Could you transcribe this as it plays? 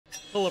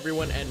Hello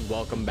everyone and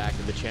welcome back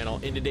to the channel.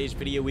 In today's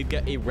video we've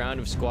got a round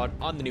of squad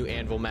on the new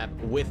Anvil map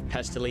with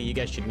Pestily. You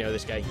guys should know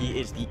this guy. He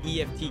is the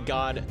EFT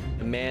god,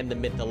 the man, the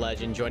myth, the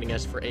legend, joining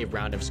us for a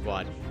round of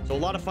squad. So a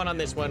lot of fun on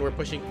this one. We're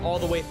pushing all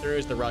the way through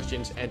as the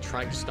Russians and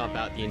trying to stomp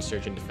out the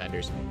insurgent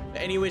defenders.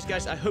 But anyways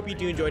guys, I hope you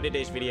do enjoy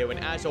today's video, and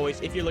as always,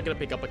 if you're looking to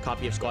pick up a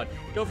copy of squad,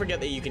 don't forget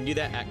that you can do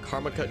that at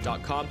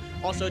karmakut.com.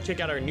 Also check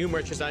out our new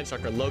merch designs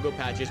like our logo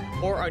patches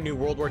or our new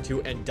World War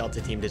II and Delta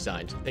team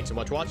designs. Thanks so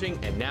much for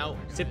watching, and now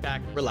sit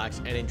back, relax,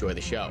 and enjoy the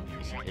show.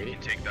 You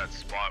can take that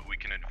spot, we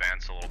can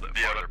advance a little bit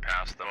farther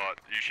past them.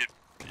 You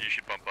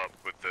should bump up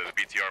with the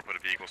BTR, put a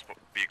vehicle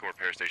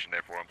repair station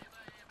there for them.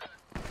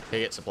 Okay,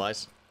 get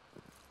supplies.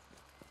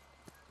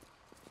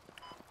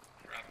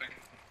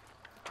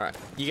 Alright,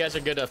 you guys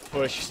are good to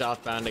push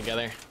southbound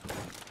together.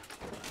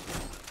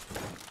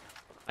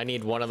 I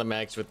need one of the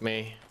mags with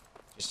me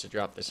just to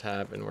drop this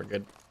hab and we're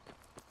good.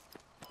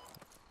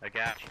 I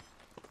got you.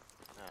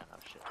 Oh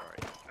shit,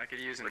 alright. I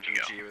could use an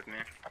MG with me.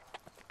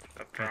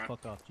 Up front.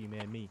 Fuck off,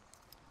 G-Man, me.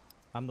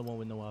 I'm the one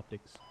with no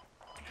optics.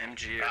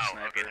 MG or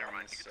sniper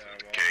on this wall.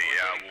 Okay,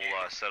 yeah,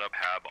 we'll set up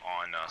hab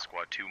on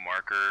squad 2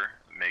 marker,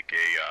 make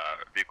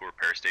a vehicle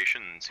repair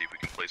station, and see if we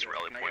can place a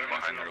rally point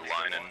behind their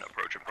line and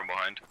approach them from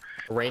behind.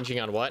 Ranging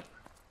on what?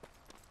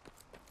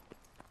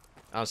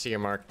 I don't see your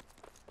mark.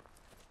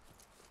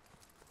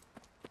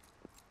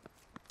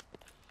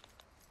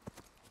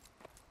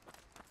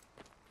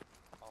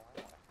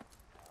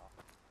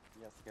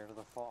 Yeah, scared of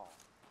the fall.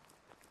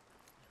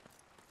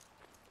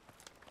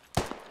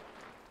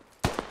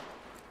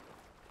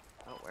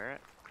 Oh, where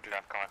it? We do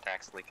have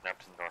contacts leaking up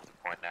to the north of the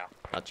point now.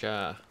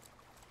 Gotcha.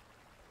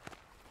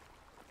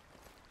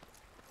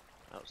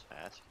 That was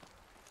fast.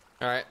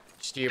 Alright,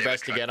 just do your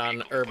best to get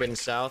on urban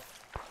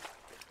south.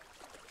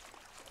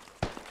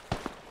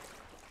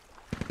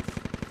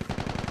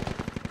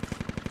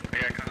 I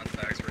got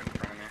contacts right in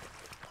front of me.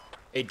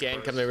 Hey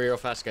Dan, come to me real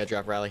fast, gotta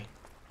drop rally.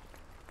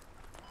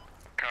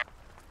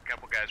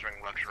 Couple guys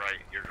running left, right,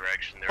 your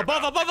direction. They're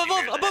Above!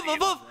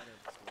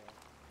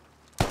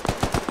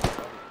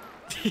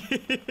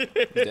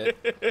 Dead.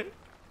 Hey,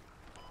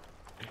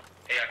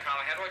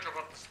 Kyle, how do I drop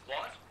off the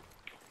supplies?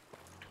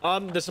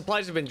 The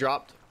supplies have been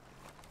dropped.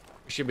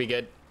 We should be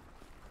good.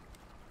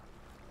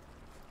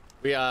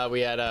 We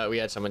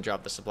had someone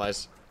drop the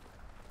supplies.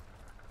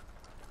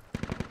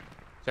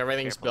 So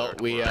everything's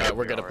built.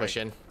 We're gonna push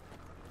in.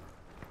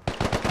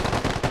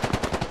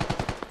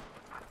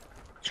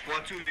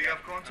 Squad 2, do you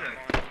have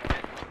contact?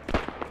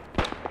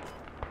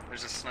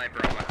 There's a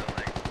sniper on my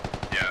building.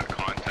 Yeah,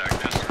 contact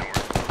is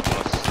north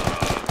plus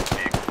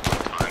vehicle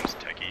times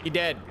techie. He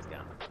dead. He's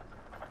down.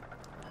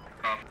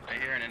 I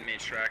hear an enemy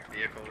tracked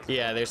vehicle.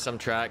 Yeah, there's some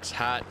tracks.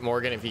 Hat,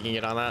 Morgan, if you can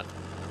get on that.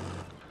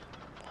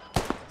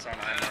 It's on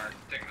my mark.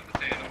 Taking the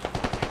potato.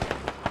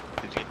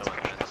 Did you get the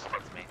weapons?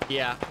 That's me.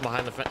 Yeah,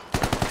 behind the fence.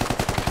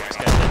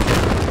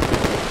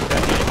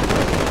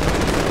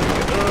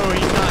 Oh,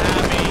 he's not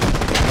happy.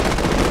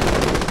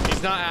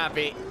 He's not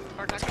happy.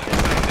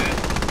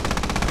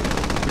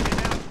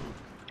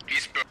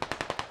 He's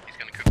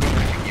gonna cook.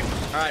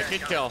 Alright,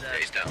 good kill. Yeah,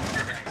 he's down.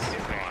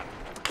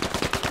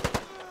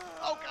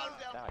 Oh, got him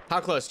down. How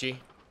close, G?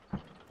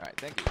 Alright,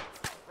 thank you.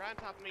 Right on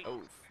top of me.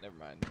 Oh, never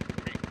mind.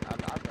 I'm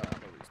a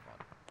respawn.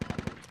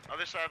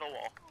 Other side of the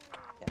wall.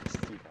 Yeah, let's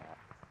do that.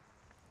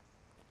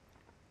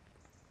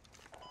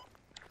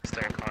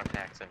 Still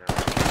contacts under.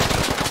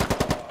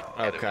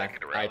 Okay,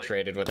 I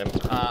traded with him.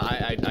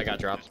 I got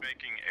dropped. Just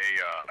making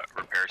a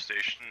repair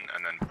station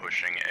and then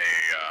pushing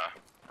a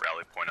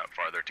rally point up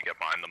farther to get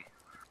behind them.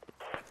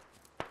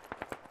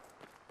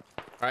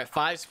 Alright,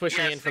 5's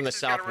pushing in from the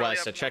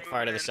southwest, so check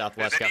fire to the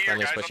southwest. Got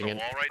friendlies pushing in.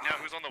 Right now,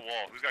 who's on the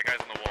wall? Who's got guys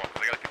on the wall?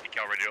 Because I got a 50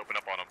 cal ready to open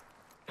up on them.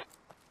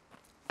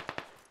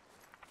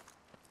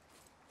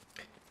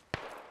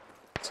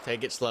 Let's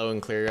take it slow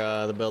and clear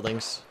the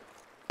buildings.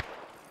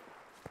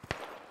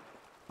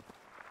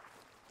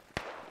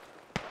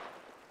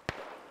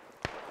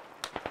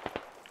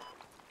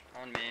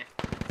 On me.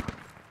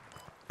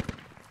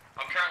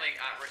 I'm currently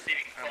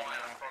receiving fire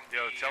from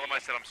Yo, tell them I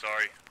said I'm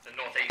sorry. the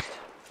northeast.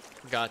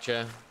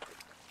 Gotcha.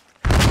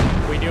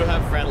 We do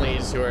have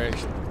friendlies who are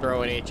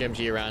throwing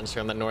HMG rounds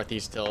from the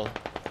northeast hill.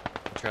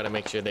 Try to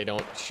make sure they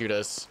don't shoot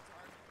us.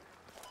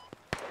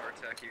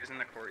 Artec, he was in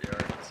the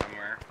courtyard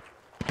somewhere.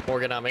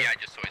 Morgan on me. Yeah, I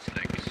just saw his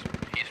legs.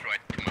 He's right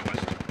to my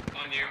west.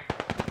 On you.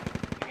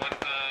 You want,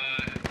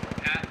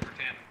 hat or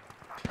tan?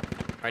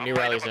 Our new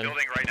rally's in.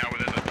 Building right now where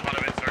there's a ton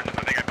of insurgents.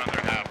 I think I found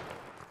their hab.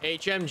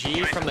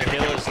 HMG from the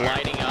hill is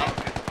lighting up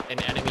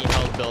an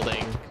enemy-held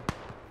building.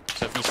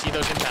 So if you see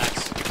those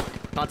impacts,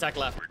 contact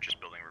left. We're just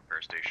building a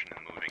repair station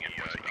and moving in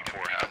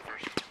E4 hab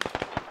first.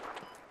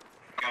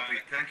 Copy.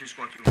 Thank you,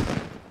 Squad 2.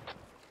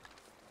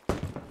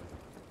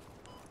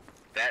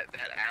 That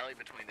alley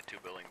between the two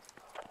buildings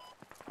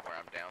where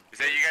I'm down. Is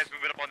that you guys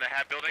moving up on the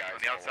hab building on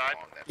the outside?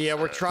 Yeah,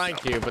 we're trying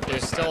to, but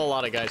there's still a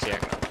lot of guys here.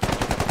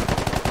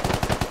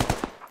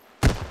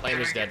 Flame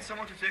is dead. Get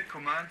someone to take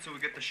command so we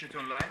get the shit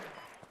online.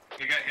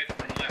 We got hit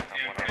from left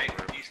and right,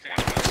 east and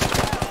west.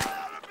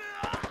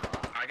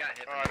 I got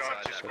hit Oh, I don't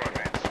have two squad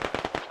mates.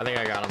 I think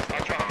I got him.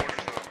 I'll drop mortars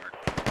to the mark.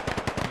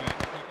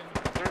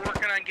 We're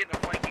working on getting a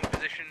flanking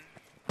position.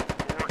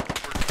 We're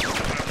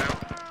coming up now.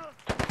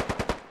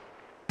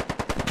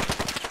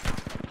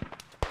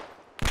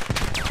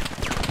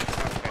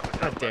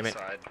 God damn it.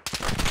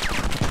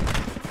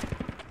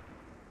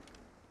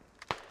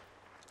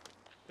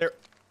 They're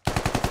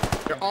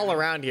all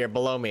around here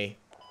below me.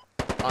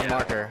 On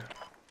marker.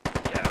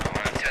 Yeah, I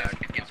want to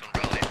attack. Get some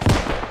rally.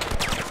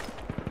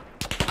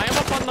 I am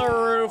up on the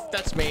roof.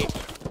 That's me.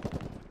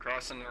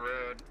 Crossing the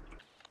road.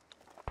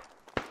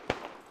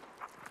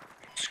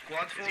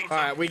 Squad full.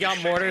 Alright, we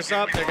got mortars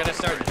up. They're gonna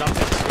start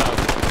dumping smoke.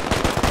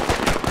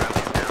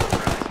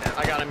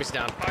 I got him. He's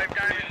down. 5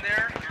 guys in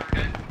there.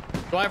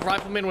 Do I have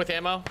riflemen with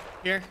ammo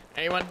here?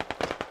 Anyone?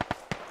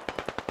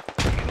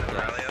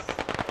 Rally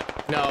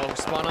up. No.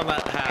 Spawn on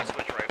that hab.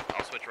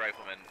 I'll switch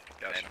rifleman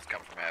and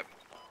come from Hab.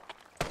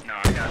 No,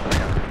 I got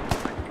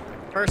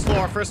it. First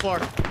floor. First floor.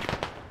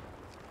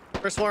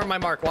 First floor on my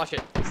mark. Watch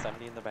it.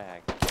 70 in the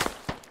bag.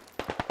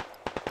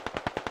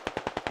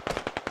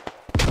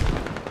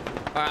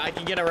 Alright, I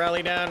can get a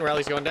rally down.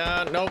 Rally's going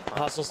down. Nope.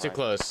 Hostile's too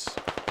close.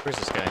 Where's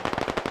this guy?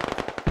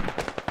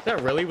 Is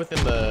that really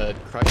within the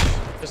crush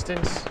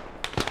distance?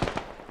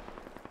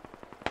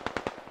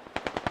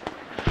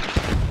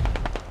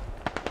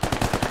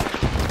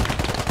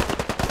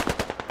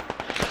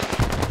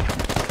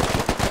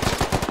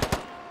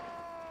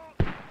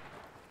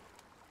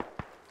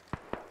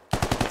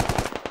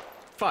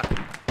 Fuck.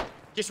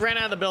 Just ran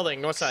out of the building,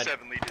 north side.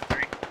 7 lead to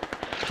 3.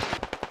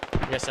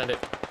 Yeah, send it.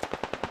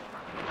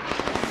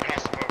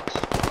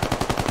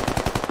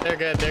 They're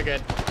good, they're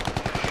good.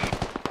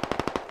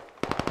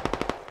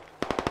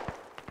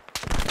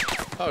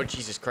 Oh,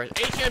 Jesus Christ.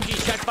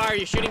 HMG, check fire,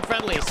 you're shooting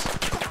friendlies.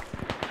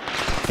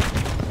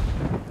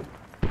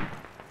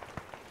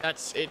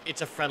 That's it.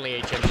 It's a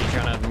friendly HMG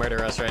trying to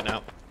murder us right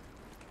now.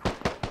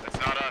 It's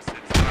not us.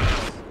 It's not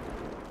us.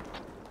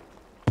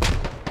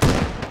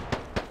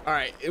 All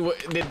right,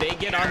 did they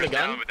get on the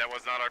gun? No, but that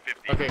was not our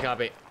 50. Okay,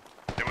 copy.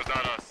 It was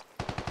not us.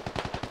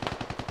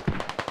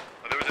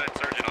 Oh, there was an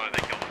insurgent on it.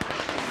 They killed him.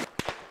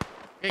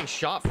 Getting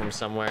shot from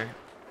somewhere.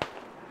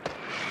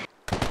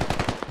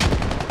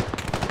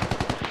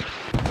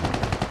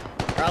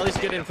 Rally's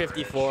good in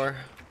 54.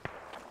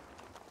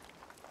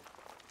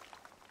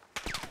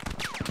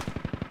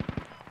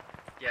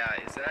 Yeah,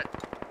 is that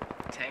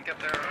tank up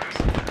there?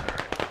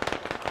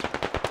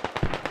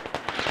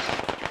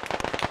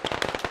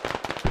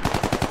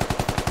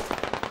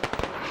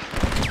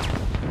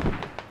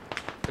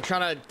 We're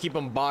trying to keep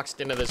them boxed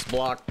into this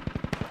block.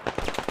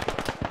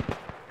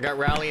 I got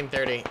Rally in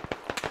 30.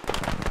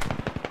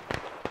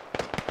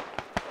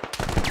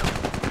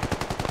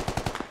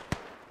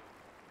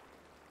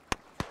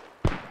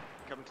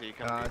 Coming to you,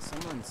 coming to you.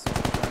 Someone's...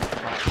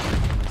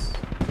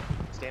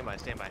 Stand by,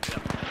 stand by.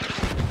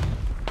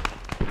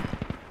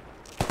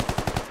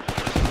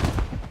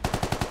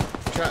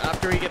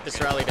 After we get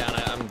this rally down,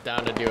 I'm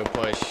down to do a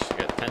push.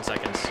 Got 10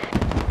 seconds.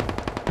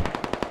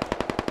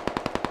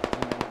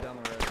 Down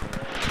the road.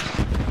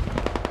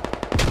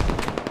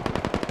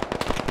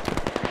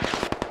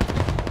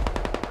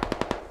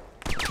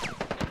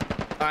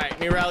 Alright,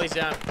 new rally's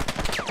down.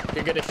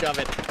 You're good to shove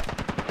it.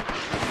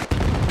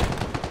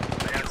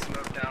 I got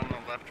smoke down the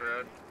left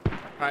road.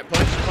 Alright,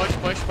 push, push,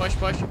 push, push,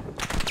 push.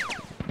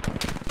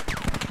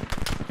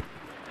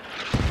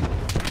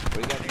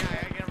 We got I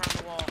gotta get around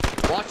the wall.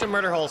 Watch the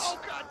murder holes. Oh,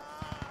 God.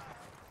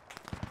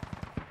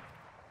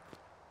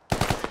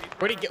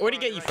 Where'd he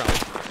get you from?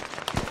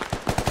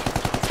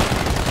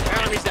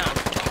 Enemy's down.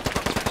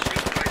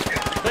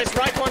 This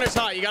right corner's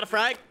hot. You got a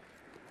frag?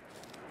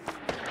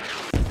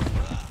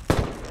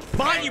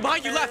 Behind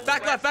you, left,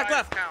 back left, back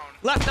left.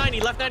 Left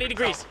 90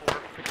 degrees.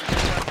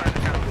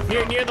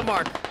 Near the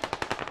mark.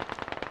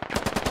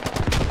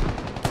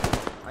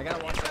 I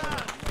gotta watch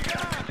that.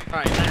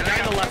 Alright, that guy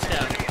on the left's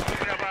down.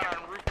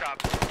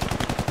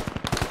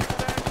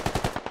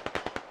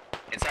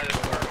 Inside the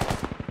door.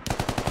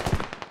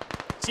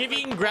 See if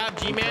you can grab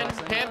G-Man.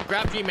 Pam,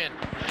 grab G-Man.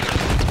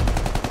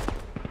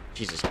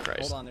 Jesus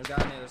Christ. Hold on, there's a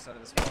guy on the other side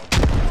of this wall.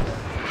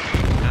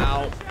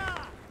 Ow.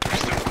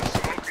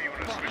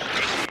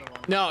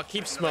 No,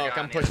 keep smoke.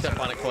 I'm pushed up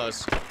on it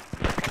close.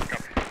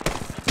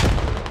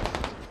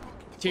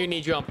 2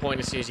 need you on point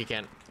as soon as you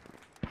can.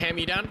 Ham,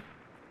 you down?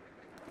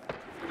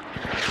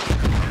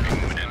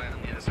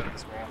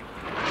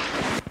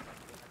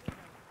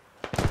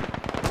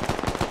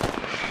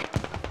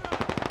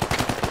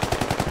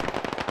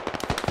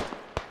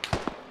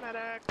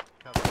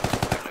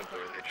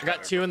 I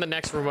got 2 in the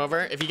next room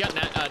over. If you got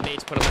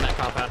nades, put them in that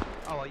compound.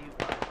 Oh, you.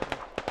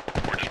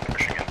 We're just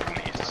pushing in from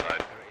the east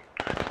side.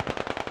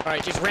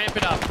 Alright, just ramp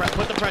it up.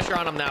 Put the pressure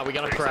on them now. We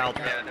got them corralled.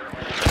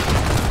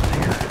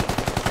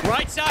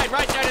 Right side in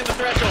the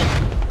threshold.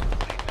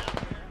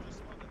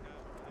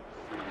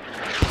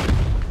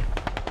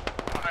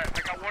 Alright,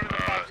 I got one of the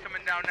pops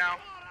coming down now.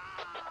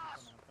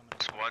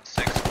 Squad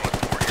 6, squad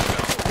 4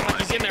 here.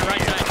 He's in there,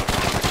 right side.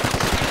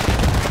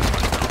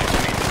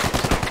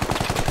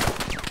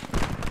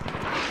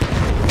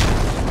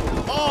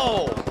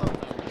 Oh!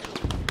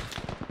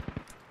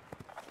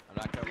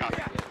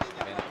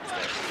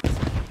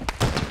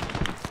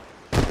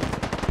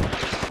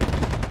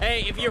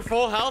 Hey, if you're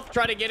full health,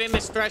 try to get in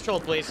this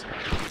threshold, please.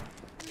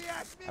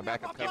 I'm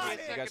back up cover.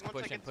 You guys can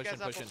push in. Push in,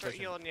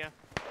 get me up.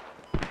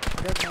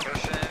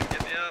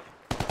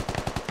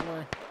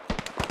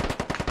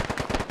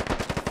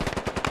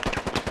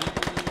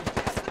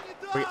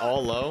 We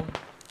all low.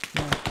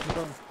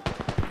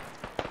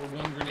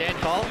 Dan,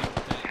 call.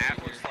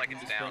 Half looks like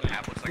it's down.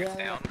 Half looks like it's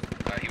down.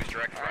 He was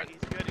direct front. He's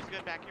good,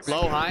 back here.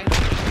 Low, high.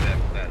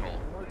 That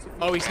hole.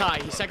 Oh, he's high.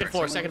 He's second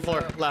floor,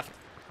 left.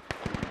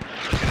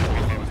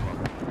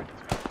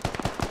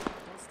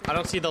 I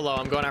don't see the low.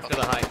 I'm going after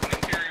the high.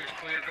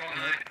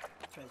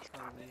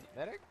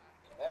 Medic?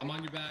 I'm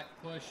on your back.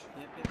 Push.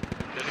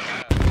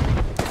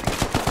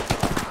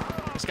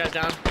 This guy's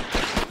down.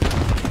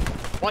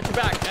 Watch your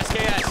back.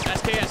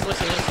 SKS.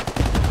 Listen.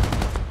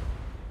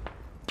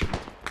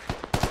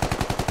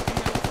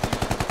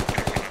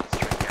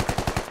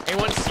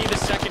 Anyone see the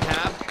second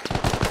half?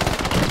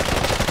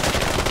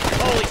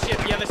 Holy shit,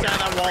 the other side of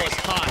that wall is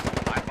hot.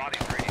 My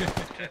body's ready. Go.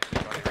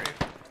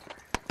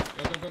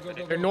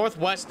 They're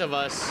northwest of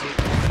us.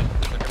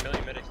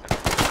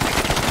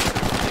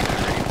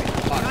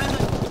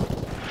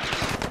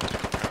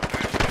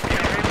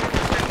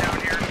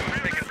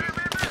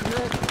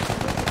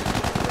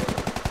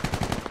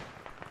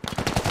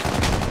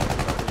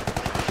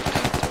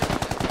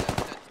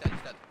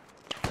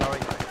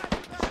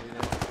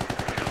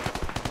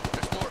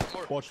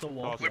 Watch the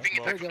wall. Whipping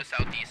it back from the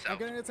southeast. I'm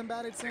gonna get some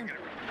batted soon.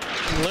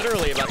 I'm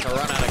literally about to run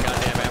out of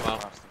goddamn ammo.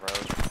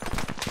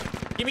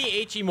 Give me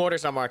HE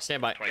mortars on mark.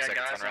 Stand by. 20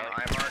 seconds on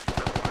rally.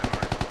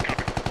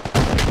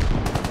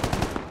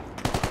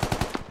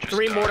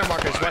 3 mortar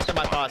markers west of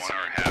my thoughts. Our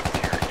half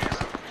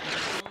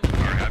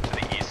to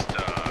the east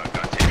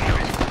got taken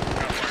out.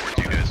 Where'd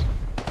you guys?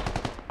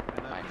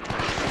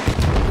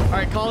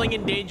 Alright, calling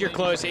in danger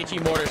close. HE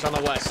mortars on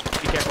the west.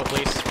 Be careful,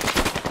 please.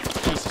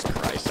 Jesus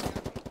Christ.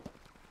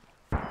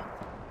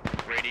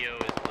 Radio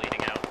is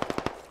bleeding out.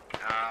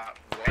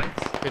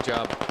 What? Good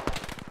job.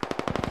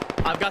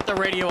 I've got the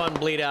radio on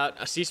bleed out.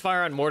 A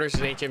ceasefire on mortars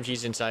and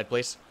HMGs inside,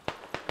 please.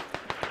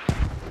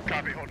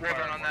 Copy, hold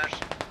fire on that.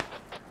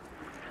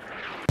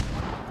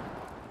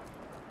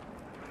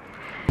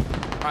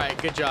 Alright,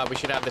 good job. We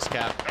should have this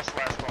cap. That's the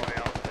last volley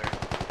out there.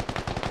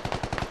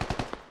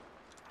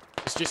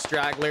 It's just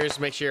stragglers.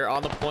 Make sure you're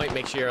on the point.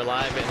 Make sure you're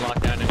alive and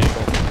lock down an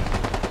angle.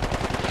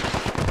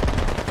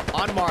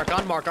 On mark.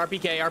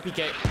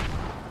 RPK.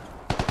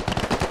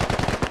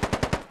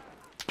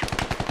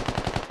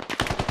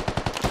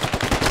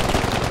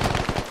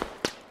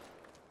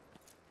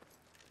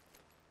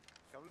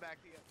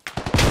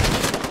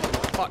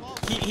 Fuck.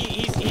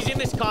 He's in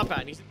this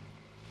compound.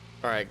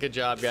 Alright, good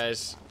job,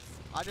 guys.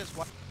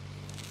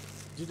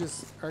 You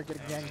just are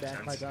getting ganged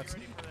back by ducks.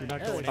 You're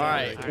not going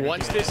Alright,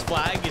 once this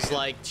flag is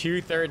like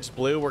 2/3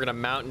 blue, we're gonna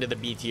mount into the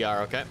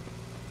BTR, okay?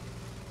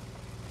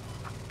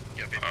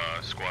 Yep.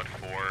 Squad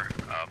 4,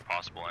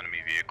 possible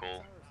enemy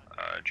vehicle,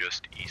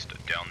 just east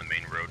down the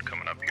main road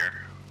coming up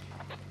here.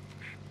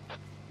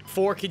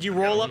 4, could you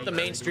roll up the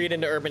main street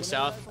into Urban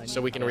South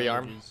so we can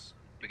rearm?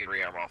 We can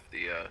rearm off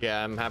the.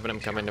 Yeah, I'm having him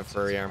come in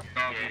for rearm.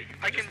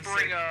 I can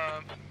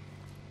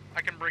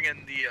bring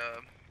in the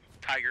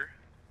Tiger.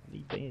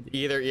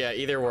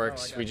 Either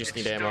works. We just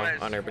need ammo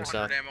on Urban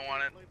South. Ammo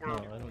on it.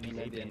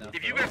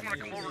 If you guys want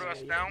to come over to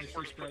us now,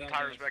 we're just putting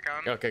tires back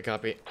on. Okay,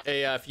 copy.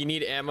 Hey, if you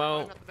need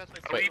ammo,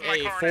 wait,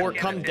 hey, 4,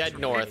 come dead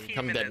north.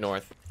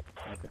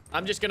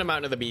 I'm just gonna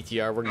mount to the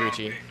BTR. We're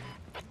Gucci.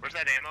 Where's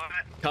that ammo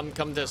at?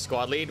 Come to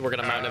squad lead. We're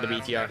gonna mount to the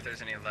BTR. If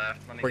there's any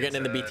left. We're getting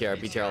in the BTR.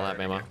 BTR will have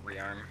ammo.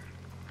 Rearm.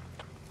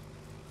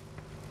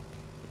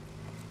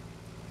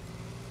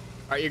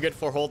 Alright, you good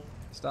for hold?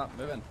 Stop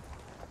moving.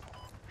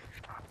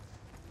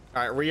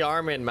 Alright,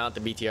 rearm and mount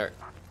the BTR.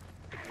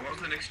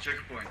 What's the next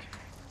checkpoint?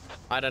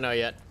 I don't know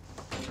yet.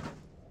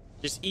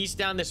 Just east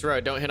down this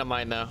road. Don't hit a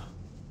mine though.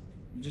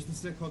 Just a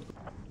sec, hold.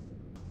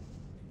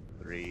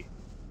 3,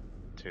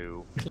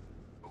 2,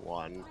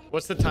 1.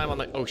 What's the time on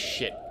the... Oh,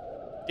 shit.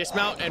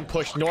 Dismount and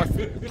push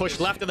north. Push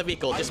left of the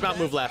vehicle. Dismount,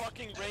 move left.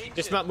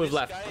 Dismount, move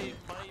left.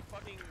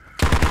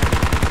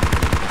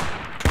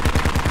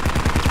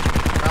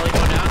 Rally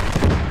going down.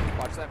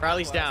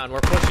 Rally's down.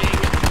 We're pushing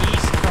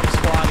east from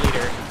squad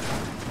leader.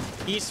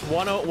 East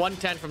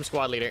 110 from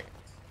squad leader.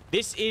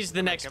 This is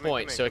the next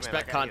point, so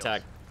expect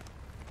contact.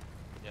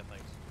 Yeah,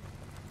 thanks.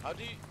 How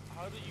do you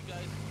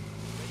guys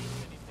raise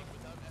anything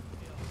without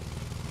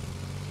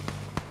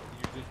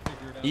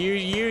FPL? You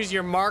use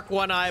your Mark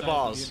 1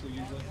 eyeballs.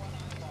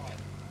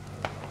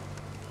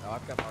 Oh,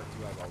 I've got Mark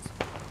 2 eyeballs.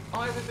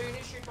 I have been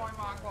issued by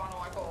Mark 1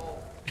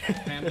 eyeball.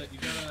 Hamlet, you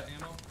got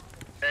ammo?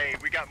 Hey,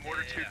 we got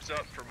mortar tubes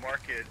up for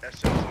market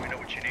SO, so we know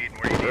what you need and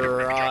where you need it.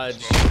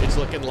 Garage. It's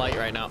looking light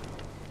right now.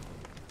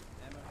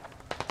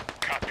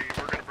 Copy.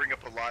 We're gonna bring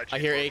up a lodge. I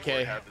hear AK.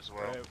 As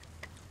well.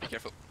 Be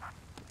careful.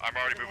 I'm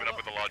already moving up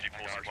with the logi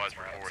full supplies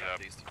for forward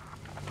hab.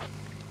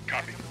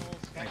 Copy.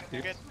 Alright,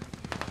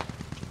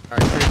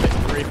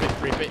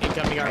 creep it.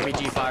 Incoming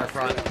RPG fire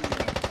front. Don't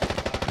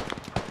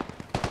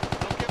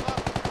give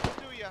up.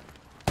 Do ya?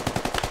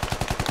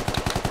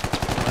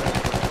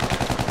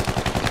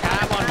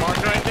 Cab on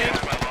marker, I think.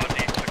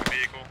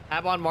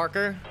 Hab on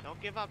marker. Don't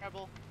give up,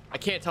 Rebel. I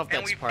can't tell if And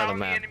that's we part of the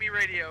found the map. enemy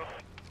radio.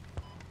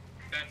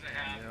 That's a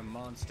hab. You're a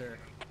monster.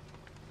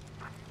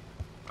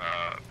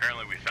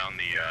 Apparently we found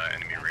the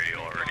enemy radio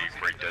already.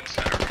 Right dead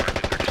center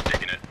market. They're just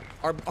taking it.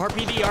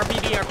 RPD,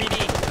 RPD, RPD.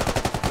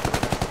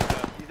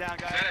 He's down,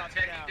 guys. Is that a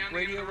techie down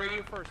Radio, the radio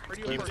road? first.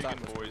 Radio Keep first.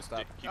 digging, boys.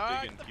 Stop. Keep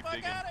digging, keep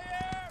digging.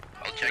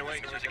 I'll check as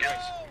soon as it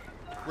gets.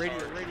 Radio,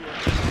 radio.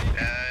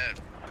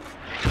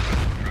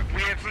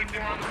 We have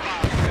C4 on the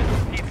spot.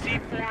 Need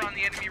C4 on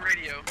the enemy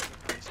radio.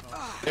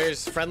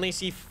 There's friendly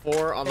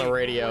C4 on the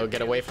radio.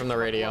 Get away from the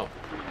radio.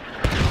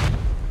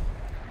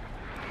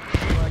 I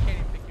can't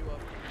even pick you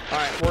up. All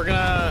right, we're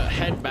gonna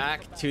head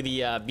back to the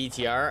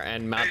BTR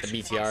and mount the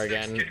BTR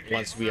again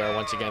once we are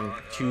once again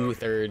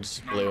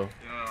 2/3 blue.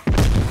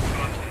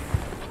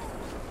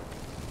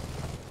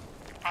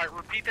 Alright,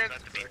 repeat that.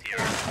 That's the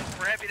BTR.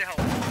 We're happy to help.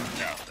 No,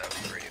 that was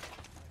the radio.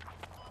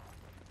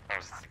 That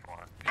was the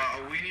one.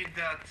 We need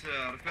that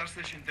repair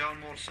station down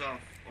more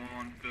south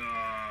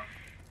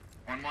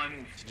on my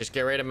move. Just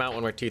get ready to mount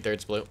when we're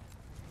 2/3 blue.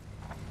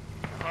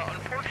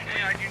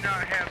 Unfortunately, I do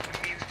not have the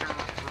means to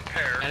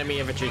repair. Enemy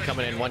infantry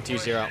coming in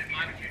 120.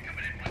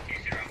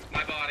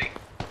 My body.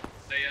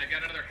 They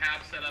got another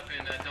hab set up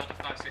in Delta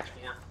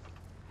 564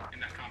 in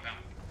that compound.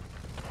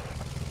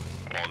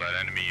 All that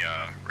enemy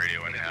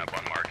radio and hab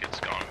on market's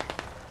gone.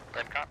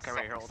 Come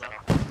right here, hold up.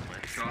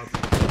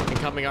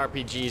 Incoming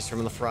RPGs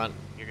from the front.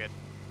 You're good.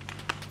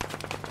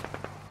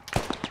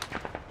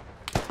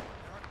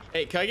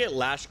 Hey, can I get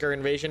Lashkar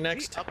invasion Is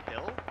next? he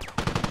uphill?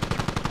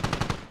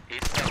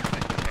 He's still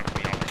supposed to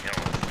be on the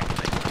hill or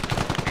something.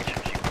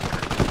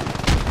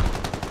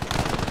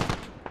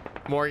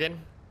 Morgan.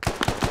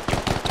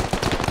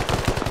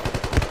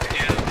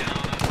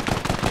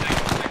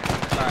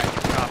 Alright,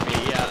 copy.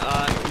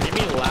 Yeah, give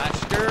me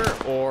Lashkar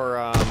or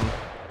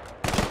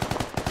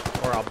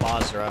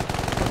Al-Basra.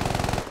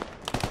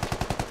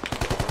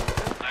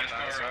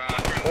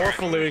 Or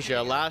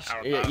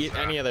Fallujah.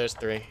 Any of those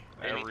three.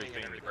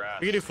 Everything in the grass.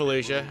 We can do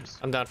Fallujah.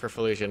 I'm down for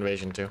Fallujah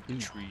invasion too.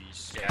 Trees.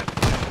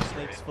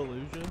 Snake's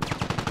Fallujah.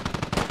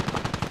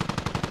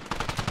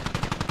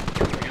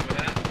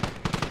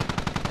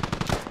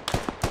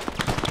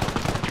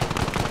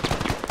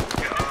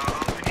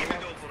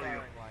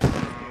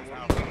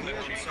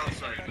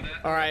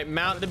 Alright,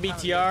 mount the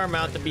BTR,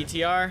 mount the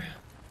BTR.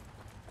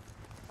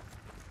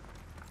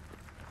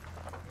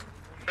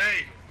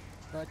 Hey!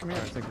 Come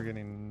here. I think we're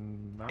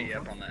getting. Be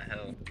up on that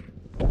hill.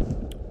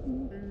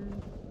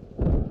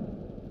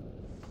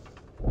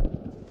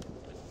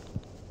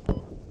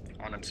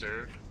 On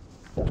observe.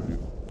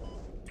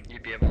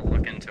 You'd be able to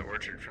look into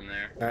Orchard from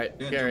there. Alright,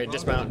 Gary,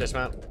 dismount,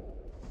 dismount.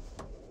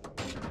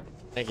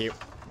 Thank you.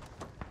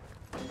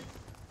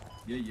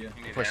 Yeah. You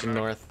need Pushing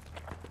ammo? north.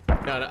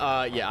 No,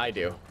 no, yeah, I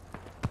do.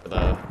 For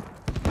the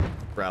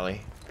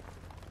rally.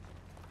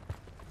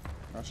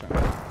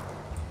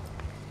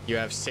 You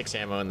have 6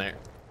 ammo in there.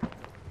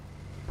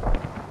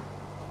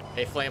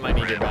 Hey, Flame, I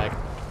need your bag.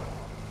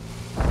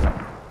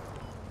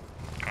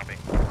 Copy.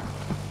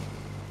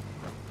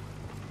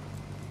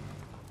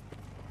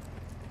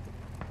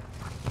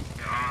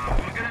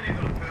 We're gonna need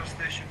a repair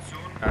station soon.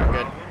 Alright,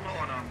 good. We're low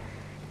on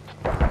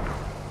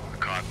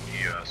Copy.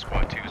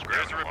 Squad 2's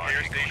grabbing a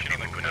repair station on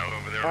the window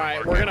over there.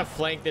 Alright, we're gonna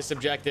flank this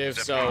objective,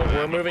 so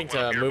we're moving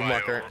to move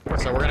marker.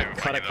 So we're gonna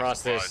cut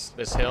across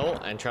this hill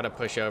and try to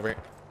push over. You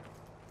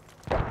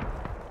got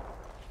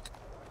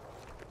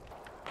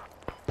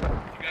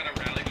a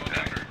rally going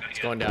down. It's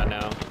going down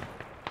now.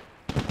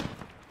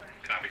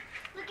 Copy.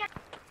 We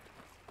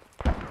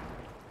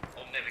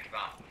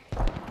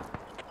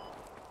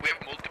have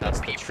multiple That's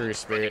the people true running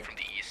spirit. from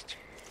the east.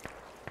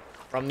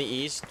 From the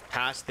east,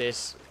 past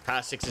 6's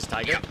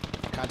Tiger.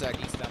 Contact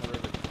east down the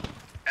river.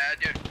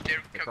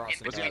 They're Across in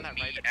the between gap.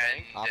 me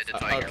Off and the the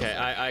top. Tiger. Okay,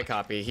 I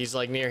copy. He's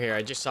like near here.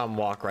 I just saw him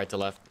walk right to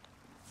left.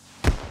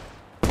 Yeah,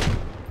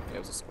 it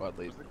was a squad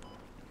lead.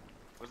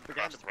 Was the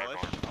guy in the bush on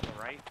the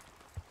right?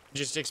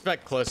 Just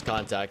expect close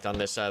contact on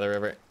this side of the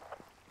river.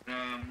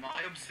 I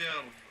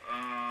observe.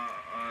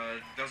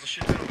 There's a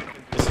shit ton of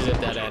infantry. This is a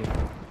dead end.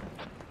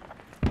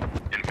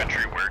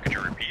 Infantry where? Could you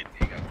repeat?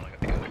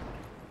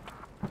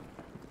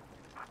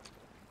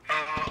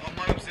 On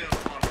my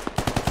observe mark.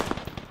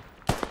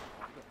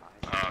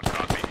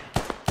 Copy.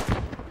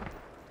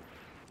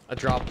 I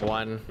dropped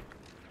one. You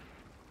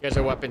guys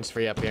are weapons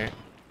free up here.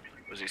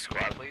 Was he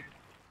squad lead?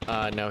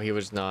 No, he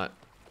was not.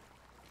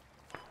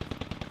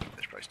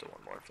 There's probably still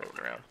one more floating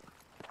around.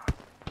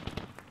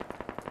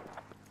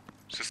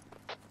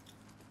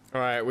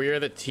 Alright, we are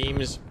the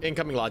teams.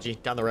 Incoming Logi,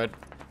 down the road.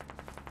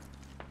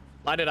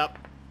 Line it up.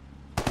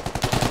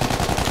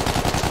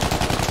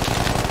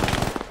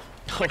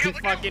 Oh, he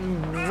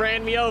fucking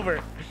ran me over.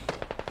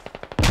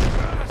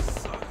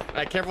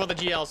 Alright, careful with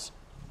the GLs.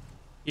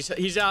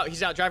 He's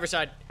out, driver's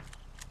side.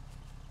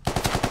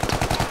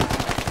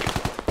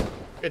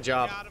 Good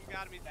job. Got him,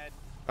 he's dead.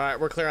 Alright,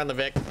 we're clear on the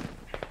Vic. I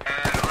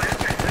have lots of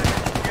people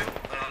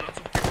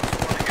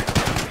spawning in.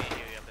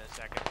 Heal you up in a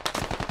second.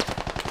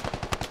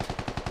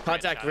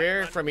 Contact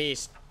rear from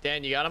east.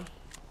 Dan, you got him?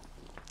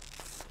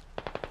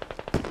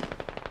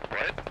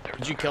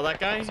 you kill that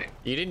guy?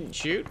 You didn't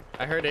shoot?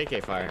 I heard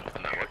AK fire.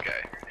 No,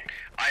 okay.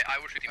 I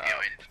was shooting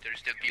behind. There's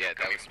still people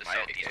coming from the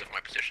southeast of my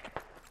position.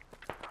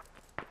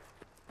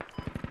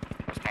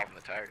 I was popping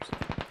the tires.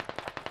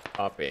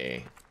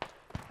 Copy.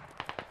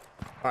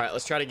 Alright,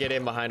 let's try to get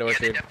in behind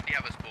Orchard. Yeah, they definitely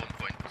have a spawn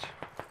point.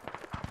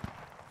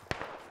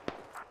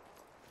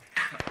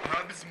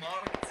 Hub is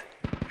marked.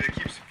 It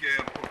keeps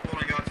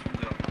pulling out from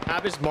there.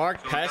 Hab is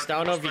marked. Pest, I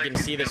don't know if you can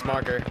see this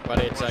marker, but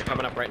it's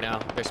coming up right now.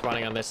 They're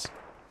spawning on this.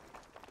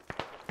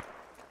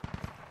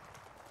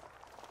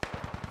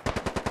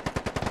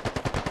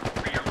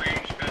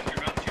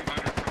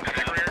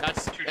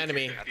 That's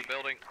enemy. At the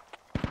building.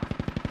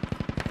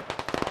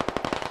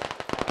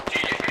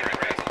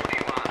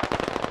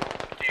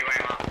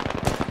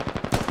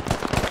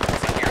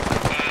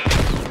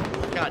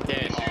 God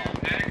damn.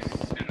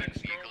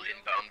 Eagle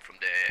inbound from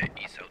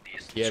the east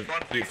southeast. You have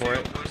heat for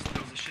it? There's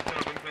a shit ton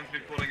of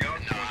infantry pulling out.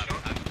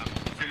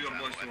 Kill your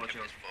boys to watch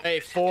out. Hey,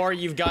 4,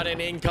 you've got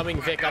an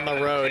incoming Vic on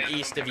the road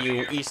east of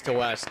you, east to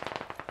west.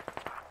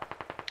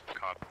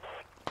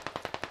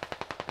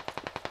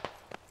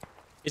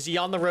 Is he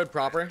on the road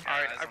proper?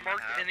 Alright, I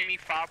marked enemy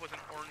fob with an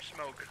orange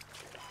smoke.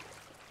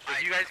 So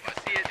if you guys can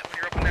see it when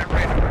you're up in that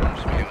right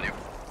orange smoke.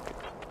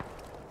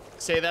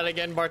 Say that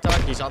again, Bartok.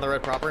 He's on the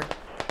road proper?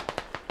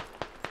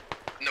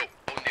 No, on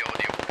the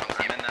audio.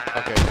 I'm in the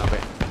Okay, copy.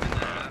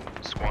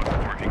 Squad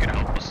 4, if you could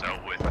help us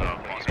out with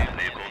possible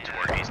vehicle to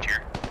our east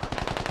here.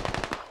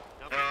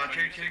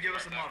 Can you give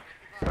us a mark?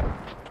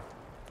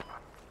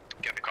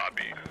 Get the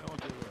copy.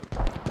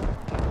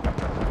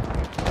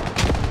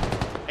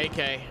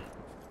 AK.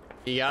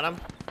 You got him?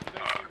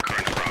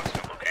 Current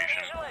approximate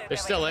location. They're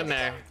still in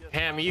there.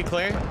 Ham, are you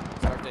clear?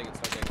 Start digging,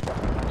 start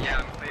digging. Yeah,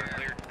 I'm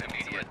clear.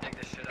 Immediate. Dig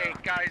this shit Hey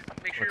up. guys,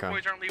 make sure Okay. your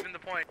boys aren't leaving the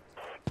point.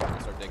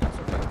 Start digging,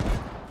 start digging.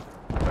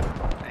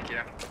 Thank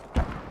you.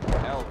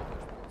 Hell of a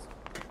push,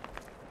 boys.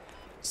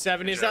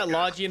 7, is that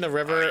Logi in the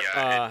river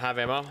have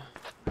ammo?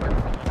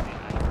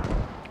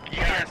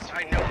 Yes,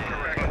 I know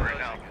correct right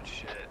now. Good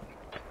shit.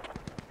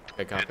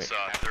 Okay, copy. It's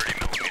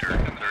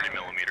 30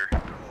 millimeter.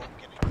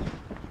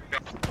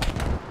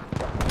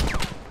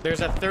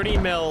 There's a 30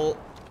 mil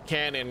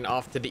cannon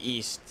off to the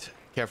east.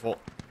 Careful.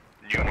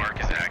 New mark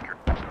is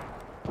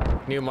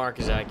accurate. New mark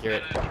is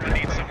accurate. I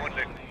need someone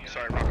to.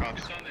 Sorry, rock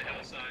ops.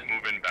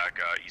 Moving back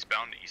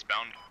eastbound,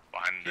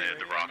 behind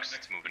the rocks.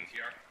 It's moving.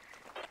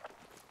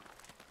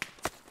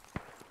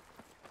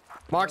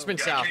 Marksman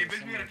south. Can you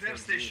bring me at a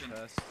gas station?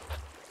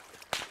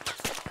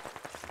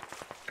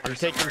 I'm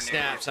taking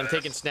snaps. I'm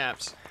taking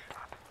snaps.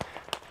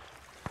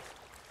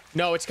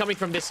 No, it's coming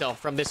from this hill.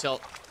 From this hill.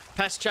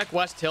 Pest, check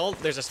West Hill.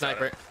 There's a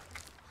sniper.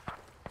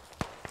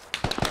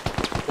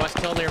 West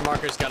Hill near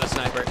marker's got a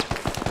sniper.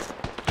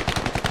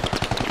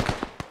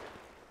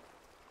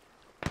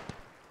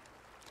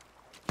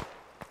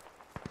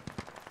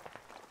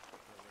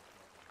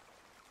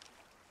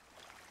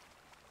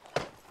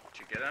 Did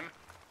you get him?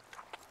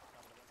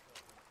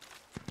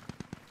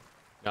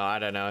 No, I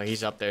don't know.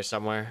 He's up there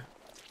somewhere.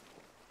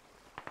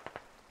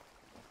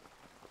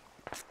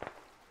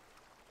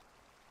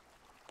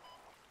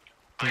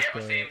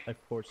 I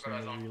forced him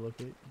to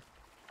relocate.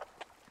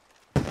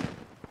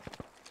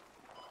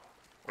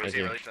 Where's Thank he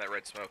in you. relation to that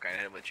red smoke? I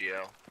hit him with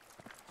GL.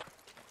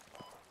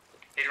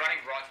 He's running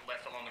right to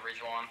left along the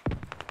ridge line.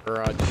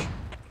 Garage.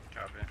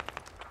 Copy.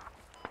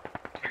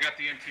 I got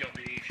the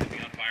MTLB, should be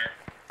on fire.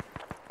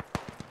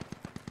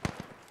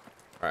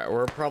 Alright,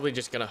 we're probably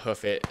just gonna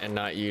hoof it and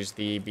not use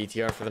the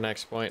BTR for the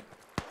next point.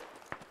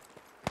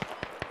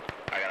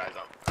 I got eyes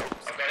on. I've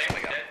got him,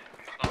 he's dead.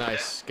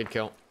 Nice. Good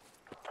kill.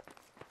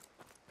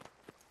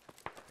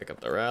 Pick up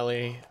the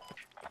rally.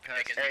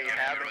 Hey,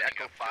 having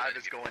Echo 5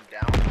 is going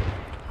down.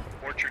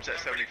 Orchard's at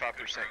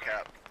 75%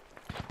 cap.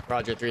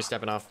 Roger, 3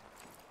 stepping off.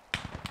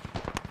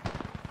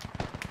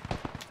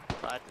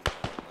 I'm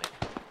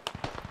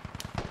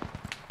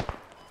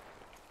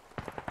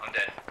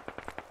dead.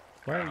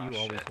 Why are you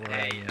always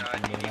Hey,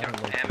 lying? do you need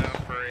ammo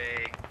for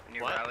a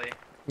new rally?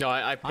 No,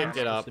 I I'm picked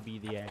it up. supposed to be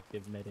the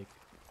active medic.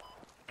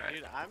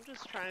 Dude, I'm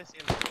just trying to see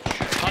him.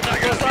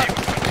 Contact goes up!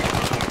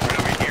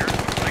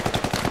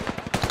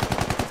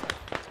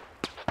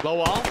 Low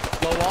wall.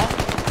 Low wall.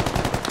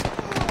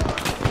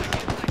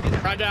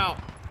 Right out.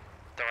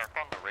 They're up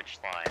on the ridge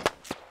line.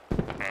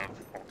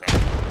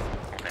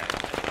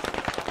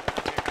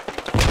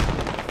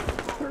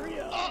 Hurry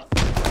up!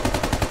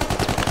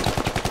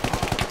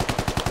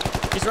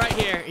 He's right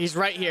here. He's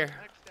right here.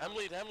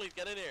 Emily,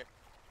 get in here.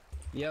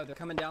 Yo, they're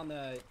coming down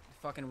the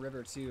fucking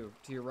river too,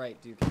 to your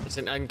right, dude. It's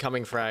an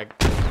incoming frag.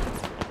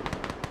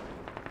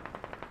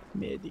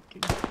 Medic.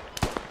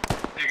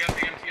 They got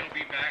the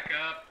MTLB back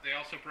up. They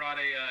also brought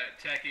a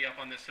techie up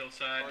on this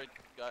hillside.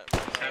 Got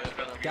Full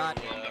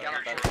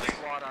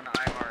squad on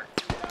IMARC.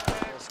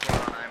 Full squad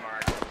on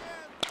IMARC.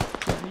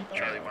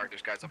 Charlie Mark,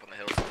 there's guys up on the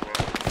hills as well.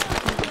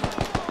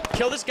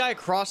 Kill this guy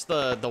across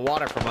the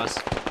water from us.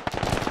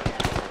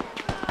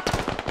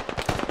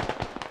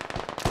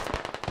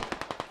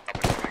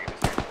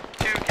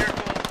 Dude,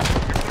 careful.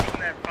 You're pushing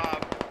that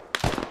fob.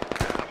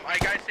 My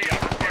guy say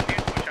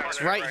push out.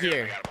 It's right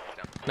here.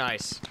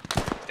 Nice.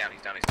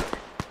 He's down.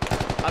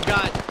 I've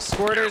got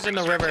squirters in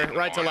the river,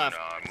 right to left.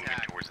 Moving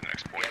towards the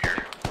next point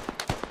here.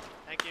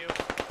 Thank you.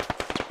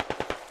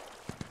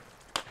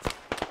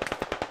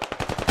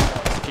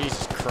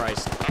 Jesus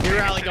Christ. New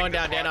rally going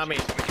down, Dan, on me.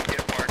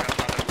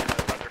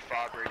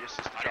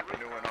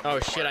 Oh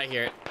shit, I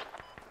hear it.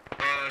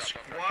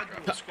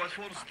 Squad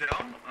 4 is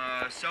down.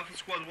 South of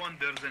squad 1,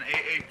 there's an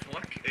AA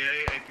truck,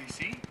 AA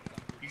APC.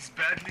 He's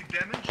badly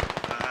damaged.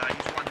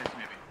 He's one hit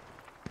maybe.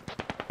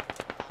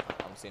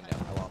 I'm seeing him.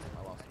 I lost him.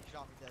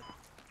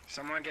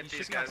 Someone get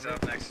these guys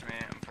up next to me.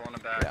 I'm pulling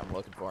them back. Yeah, I'm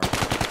looking for him.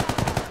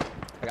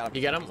 I got him.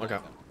 You get him? Okay.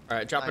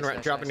 Alright, drop a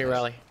new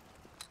rally.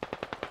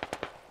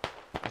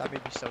 That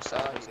made me so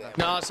sad.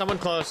 No, someone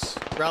close.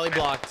 Rally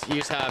blocked.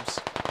 Use Habs.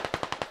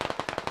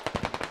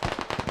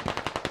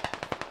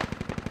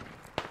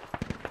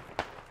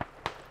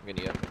 I'm gonna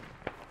need him.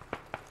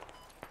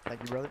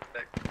 Thank you, brother.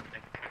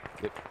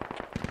 Yep.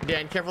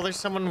 Dan, careful, there's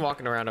someone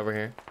walking around over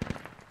here.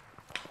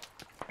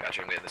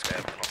 Gotcha, I'm getting this guy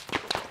up.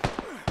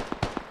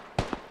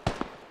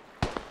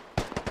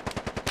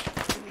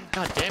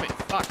 God damn it,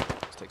 fuck.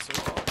 This takes so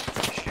long.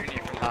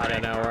 I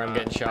don't know where I'm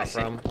getting shot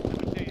from.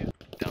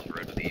 Down the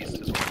road to the east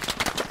as well.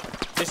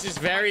 This is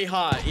very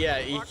hot. Yeah,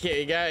 you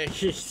got.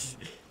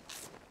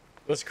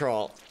 Let's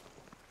crawl.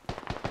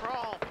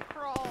 Crawl.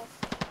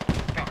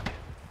 Fuck.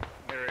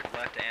 We're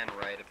left and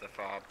right of the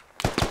fob.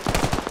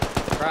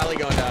 Rally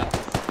going down.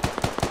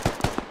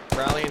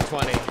 Rally in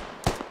 20.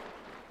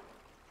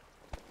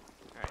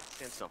 Alright,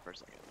 stand still for a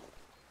second.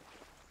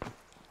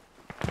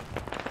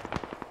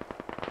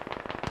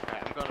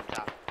 Alright, I'm going up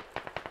top.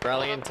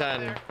 Rally in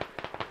 10.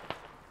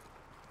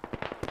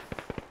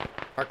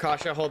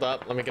 Arkasha, hold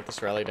up. Let me get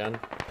this rally done.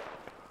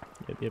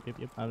 Yep.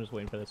 I'm just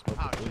waiting for that smoke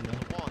to clean now.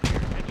 Wall here.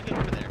 How'd you get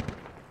over there?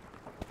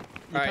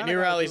 Alright, new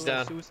rally's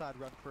down. Suicide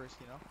run first,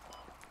 you know.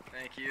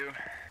 Thank you. You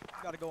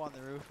gotta go on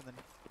the roof and then,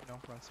 you know,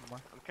 run some more.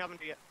 I'm coming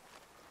to you.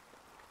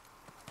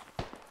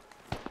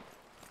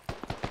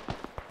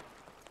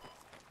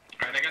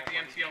 Alright, I got the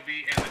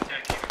MTLB and the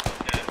tech unit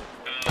dead.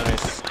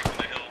 Nice. We're up on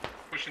the hill.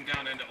 Pushing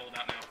down into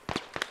Holdout now.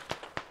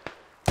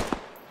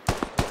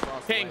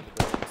 Ping.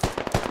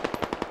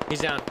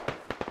 He's down.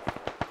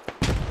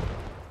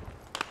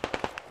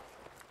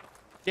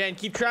 Dan,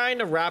 keep trying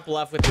to wrap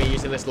left with me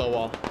using this low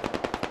wall.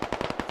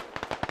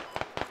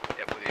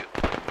 Yep, with you.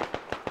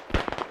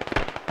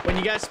 When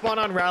you guys spawn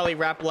on rally,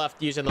 wrap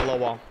left using the low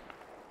wall.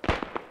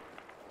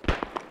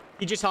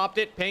 He just hopped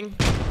it. Ping.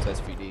 It's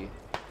SVD.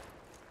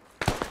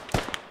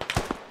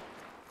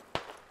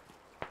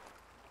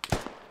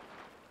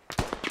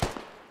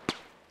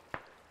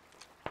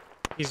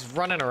 He's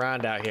running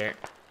around out here.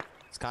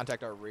 Let's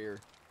contact our rear.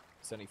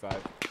 75.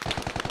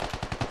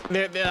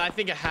 I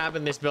think a hab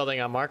in this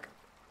building on Mark.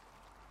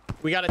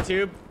 We got a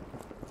tube.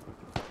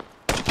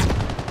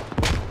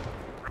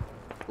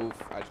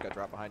 Oof, I just got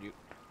dropped behind you.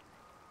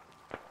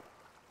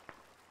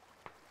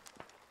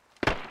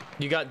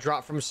 You got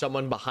dropped from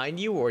someone behind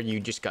you, or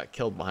you just got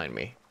killed behind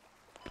me?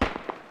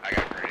 I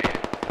got grenaded.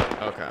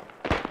 Okay.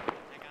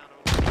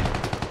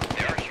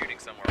 They are shooting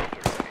somewhere off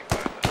their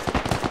 75 though.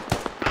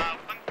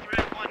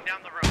 131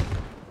 down the road.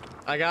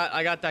 I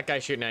got that guy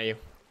shooting at you.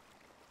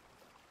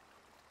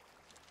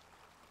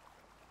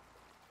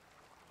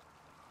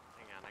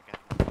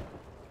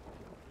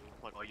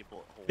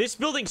 This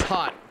building's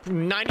hot.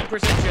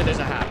 90% sure there's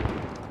a hab.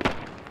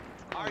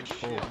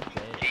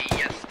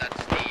 Yes,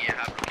 that's the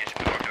hab location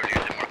we marked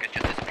earlier. The market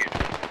just disappeared.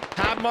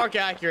 Hab mark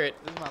accurate.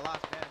 This is my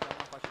last man. I don't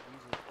know if I should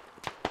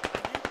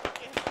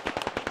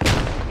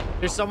use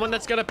it. There's someone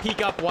that's gonna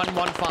peek up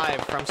 115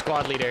 from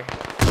squad leader.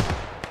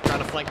 Trying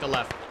to flank the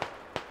left.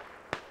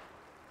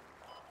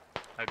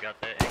 I got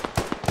that.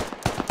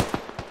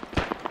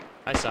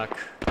 I suck.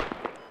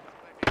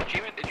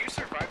 G-Man, did you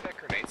survive that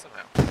grenade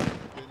somehow?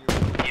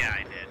 Yeah,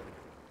 I did.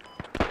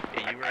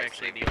 Yeah, you were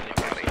actually the only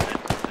person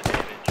that took the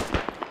damage.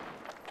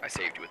 I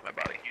saved you with my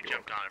body. You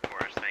jumped on it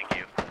for us, thank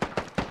you.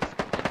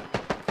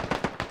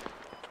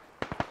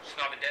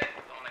 Stop it dead.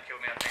 The one that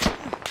killed me, I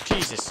think.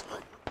 Jesus.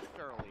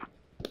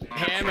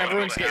 Ham,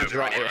 everyone's getting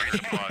dropped.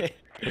 Sniper.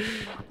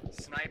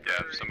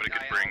 Yeah, if somebody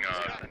could bring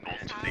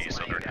both to the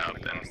southern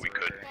hub, then we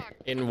could.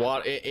 In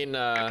what? In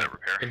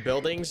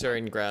buildings or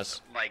in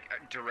grass? Like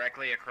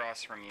directly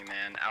across from you,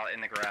 man, out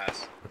in the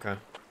grass. Okay.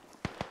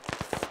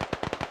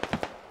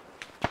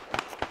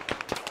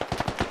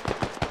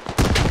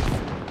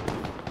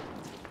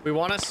 We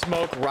want to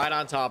smoke right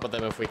on top of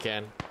them if we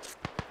can.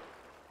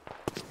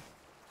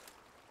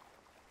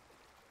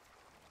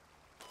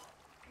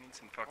 I need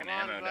some fucking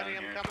ammo down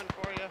here. I'm coming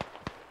for you.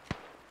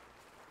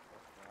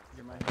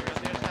 You're my You're on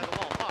the other side of the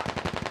wall. Fuck.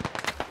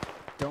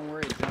 Don't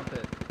worry, jump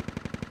it.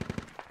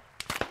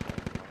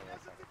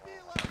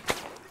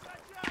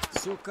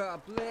 Suka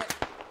blit.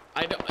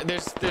 I don't.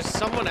 There's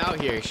someone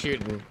out here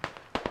shooting. Do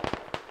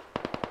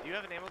you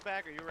have an ammo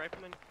bag? Are you a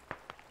rifleman?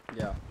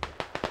 Yeah.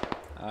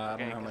 I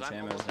don't know how much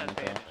ammo is in it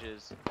though.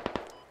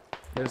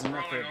 There's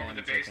enough for a Crawling over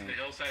the bandage, I base of the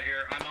think. hillside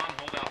here. I'm on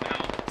Holdout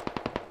now.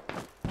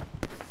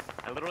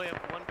 I literally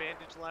have one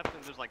bandage left,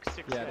 and there's like 6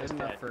 Yeah, guys there's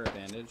enough dead. for a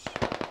bandage.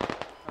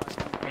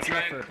 What's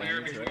try enough and for a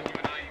clear bandage, between right? you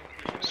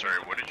and I. Sorry,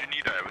 what did you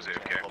need? I was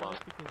AFK. Hold on.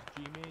 Because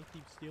G-Man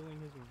keeps stealing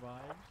his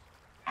revives.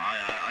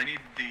 I need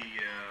the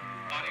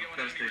Audio and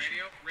third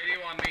station. radio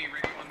on me,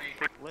 radio on me.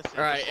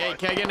 All right, hey,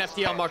 can I get an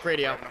FTL mark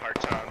radio? Having a hard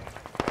time.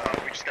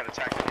 We just got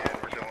attacked again.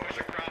 We're dealing with Push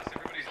it. across,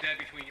 everybody's dead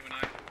between you and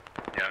I.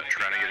 Yeah,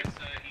 trying to get it.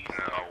 He's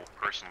I'll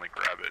personally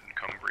grab it and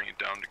come bring it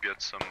down to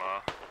get some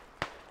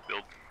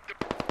build.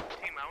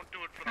 Team out,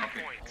 do it for the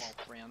points.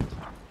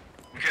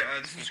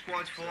 Okay, this is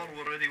squad 4.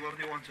 We're ready. Where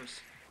do you want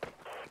us?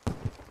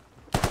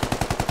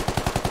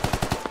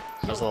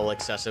 That was a little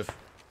excessive.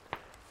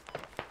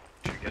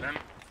 Did you get him?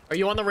 Are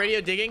you on the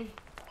radio digging?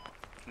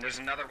 There's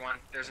another one.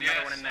 There's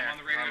another one in there. I'm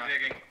on the radio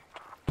digging.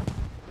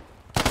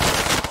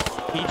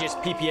 He just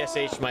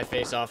PPSH'd my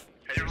face off.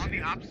 They're on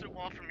the opposite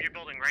wall from your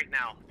building right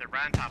now. They're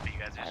right on top of you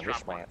guys. Just I drop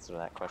wish my one. answer to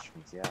that question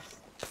was yes.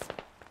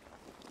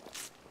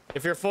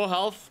 If you're full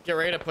health, get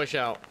ready to push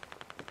out.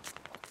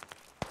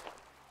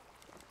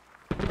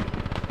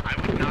 I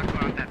would not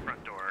go out that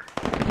front door.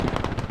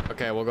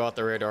 Okay, we'll go out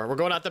the rear door. We're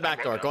going out the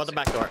back door. Go out the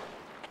back door.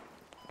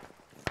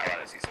 I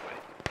want to see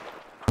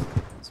somebody.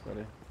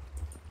 Sweaty.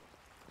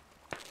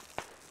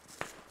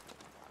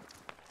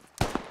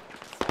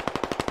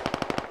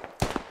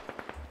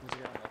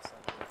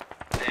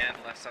 Dan,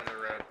 left side of the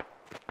road.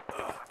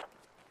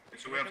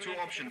 So we have two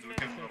options. We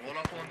can roll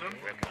up on them,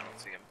 I don't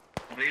see him.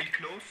 real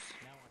close,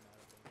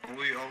 or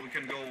we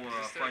can go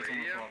fight on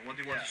the floor. What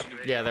do you want us to do?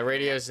 Yeah, the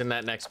radio's in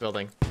that next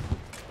building.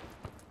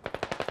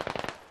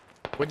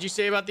 What'd you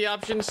say about the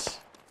options?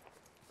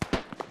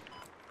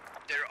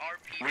 There are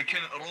people. We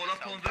can roll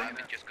up on them,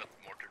 Just got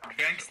mortar.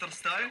 gangster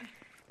style.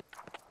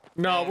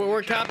 No,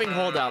 we're capping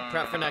holdout.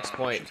 Prep for next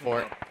point.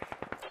 For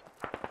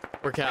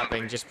we're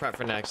capping. Just prep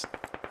for next.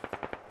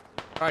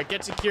 All right,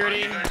 get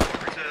security.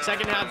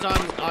 Second half's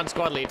on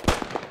squad lead.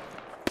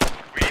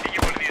 We need to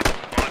get one of these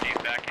bodies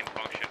back in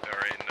function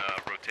or in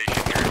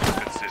rotation here. It's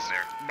been sitting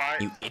there.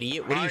 You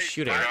idiot! What are you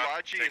shooting? My at?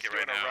 Logi Take is it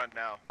doing right a now. run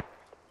now.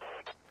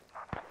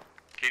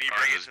 Can you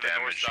bring it to the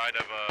north side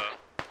of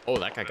Oh,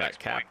 that guy the got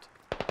next point?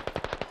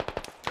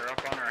 capped. They're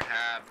up on our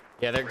hab.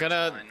 Yeah, they're Ridge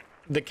gonna. line.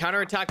 The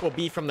counterattack will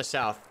be from the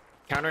south.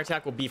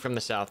 Counterattack will be from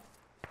the south.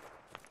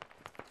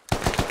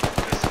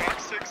 This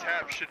Fox 6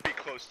 hab should be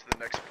close to the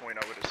next point,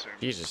 I would assume.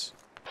 Jesus.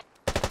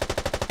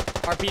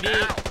 RPD.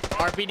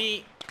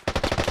 RPD.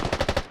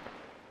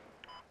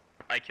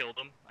 I killed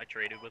him. I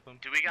traded with him.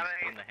 Do we got He's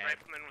any in the head.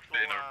 riflemen with full,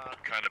 In a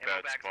kind of ammo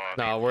bad bags? spot.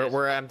 No,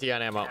 we're empty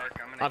on ammo.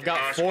 I've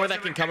got 4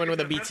 that can come in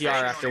with a BTR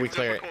after we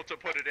clear it. Difficult to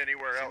put it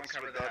anywhere Someone else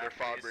cover with the the other hab,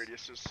 fob please.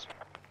 radiuses.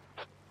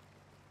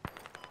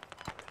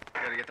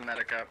 Gotta get the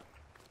medic up.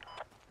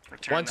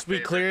 Return Once the we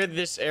favor. clear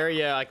this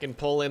area, I can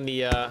pull in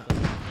the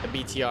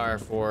BTR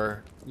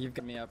for You've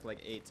got me up like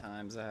 8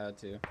 times. I had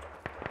to.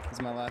 This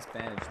is my last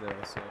bandage though,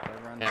 so if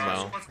I run.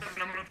 Ammo. Squad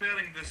 7, I'm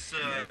repairing this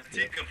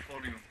ticker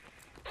for you.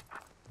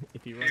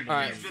 If you Please run,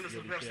 Alright. build a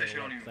you'll be repair station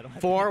killed. on you. I don't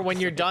have 4. When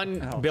you're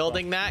done Oh,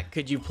 building that,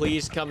 could you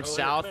please come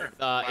south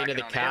into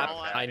the cap?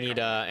 I need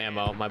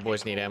ammo. My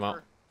boys need ammo.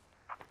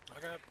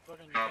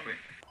 Copy.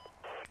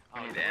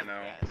 I need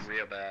ammo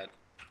real bad.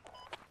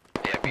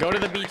 Go to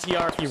the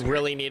BTR if you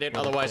really need it.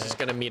 Otherwise, it's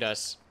gonna meet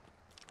us.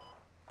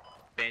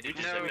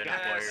 Bandages No, have been guys.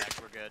 acquired.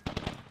 We're good.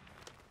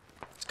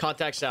 It's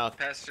contact south.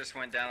 Pest just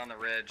went down on the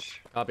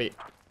ridge. Copy.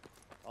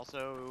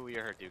 Also,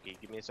 you're hurt, Dookie.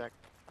 Give me a sec.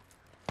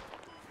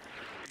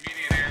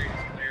 Immediate area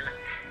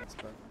is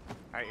clear.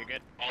 Alright, you're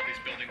good. All these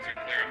buildings are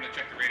clear. I'm gonna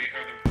check the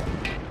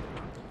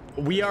radio.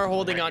 Or We are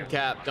holding on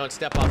cap. Don't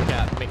step off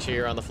cap. Make sure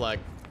you're on the flag.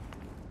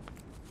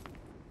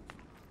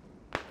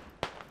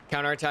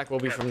 Counterattack will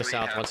be Got from the 3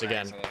 south hab once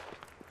again. bags left.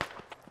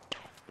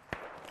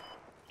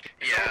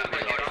 Yeah, we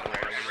got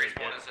it. raise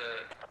one as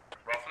a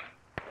rifleman.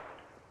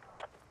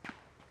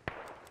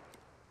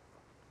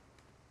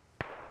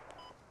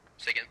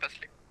 Say again,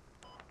 Pesley.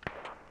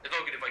 It's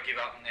all good if I give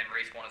out and then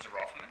raise one as a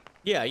rifleman.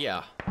 Yeah,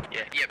 yeah.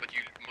 Yeah, but you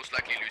most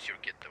likely lose your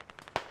kit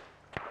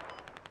though.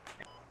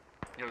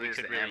 You'll We lose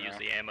could the really ammo. use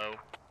the ammo.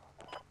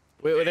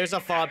 Wait, there's a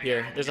fob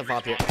here. There's a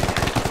fob here.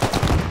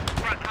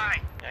 Front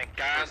high!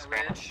 Guy on the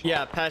ridge.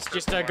 Yeah, Pest,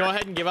 just go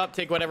ahead and give up.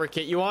 Take whatever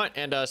kit you want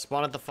and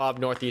spawn at the fob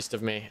northeast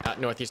of me.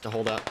 Northeast to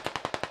Holdout.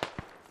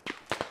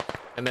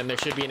 And then there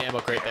should be an ammo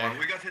crate there.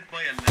 We got hit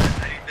by a net.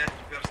 I need that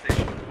repair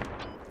station.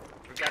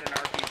 We've got an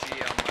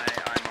RPG on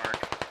my eye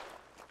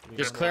mark.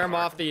 Just clear them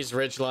off these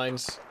ridge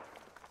lines.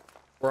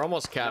 We're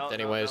almost capped No,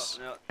 anyways.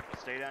 No,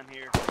 stay down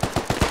here. I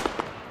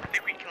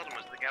think we killed him.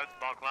 Was the guy with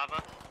the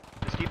balaclava?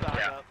 Just keep the eyes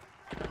Yeah. up.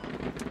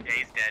 Yeah,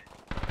 he's dead.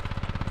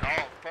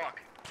 Oh, fuck.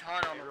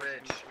 Ton on the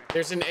ridge.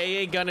 There's an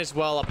AA gun as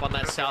well up on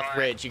that south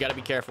ridge. You gotta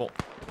be careful.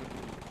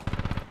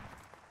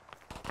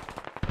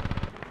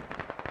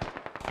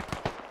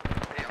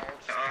 They all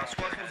just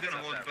Squad 4's gonna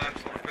hold back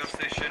for repair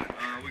station.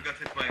 We got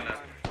hit by a net.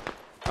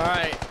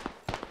 Alright.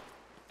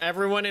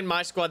 Everyone in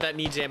my squad that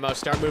needs ammo,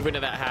 start moving to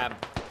that hab. In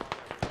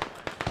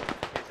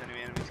case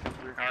any enemies come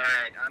through.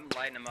 Alright, I'm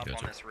lighting them up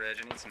on this ridge.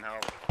 I need some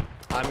help.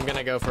 I'm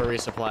gonna go for a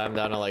resupply. I'm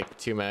down to like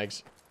 2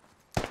 mags.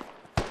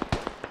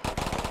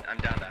 I'm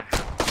down to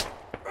half.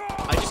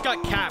 I just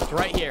got capped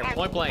right here,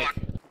 point blank.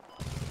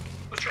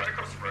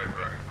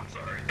 I'm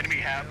sorry. Enemy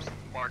habs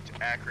marked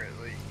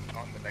accurately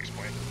on the next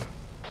point.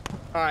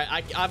 All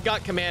right, I've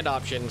got command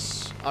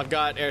options. I've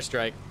got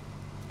airstrike.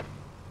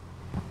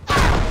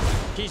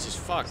 Jesus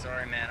fuck.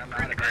 Sorry, man. I'm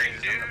out of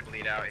range. I'm gonna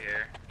bleed out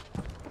here.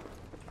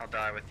 I'll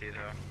die with you,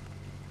 though.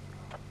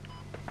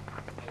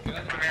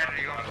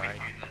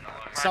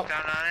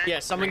 Yeah,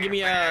 someone give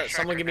me a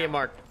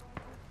mark.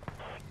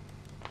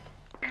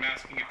 I'm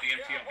asking if the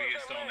MTLB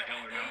is still on the hill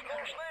or not.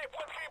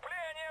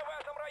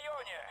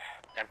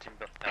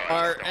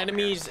 Are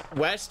enemies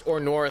west or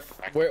north?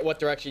 What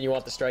direction you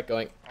want the strike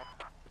going?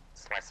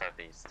 West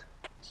southeast.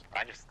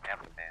 I just am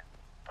the man.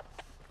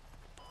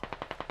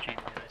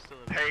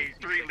 Hey,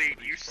 3 lead,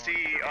 you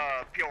see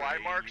POI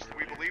marks?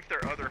 We believe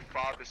their other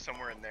fob is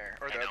somewhere in there,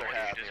 or the other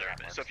half.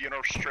 So if you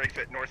know strafe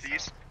it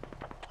northeast.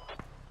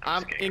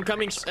 I'm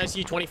incoming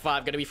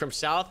SU-25, gonna be from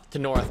south to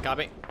north,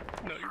 copy?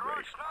 No, you're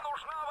right.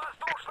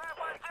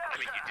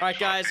 Alright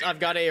guys, I've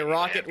got a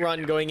rocket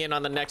run going in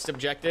on the next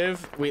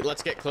objective.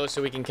 Let's get close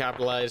so we can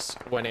capitalize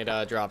when it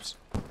drops.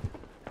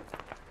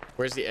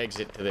 Where's the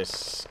exit to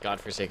this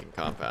godforsaken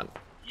compound?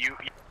 You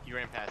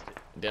ran past it.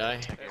 Did I?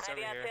 It's over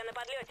here.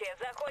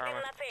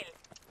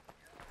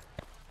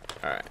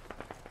 Alright.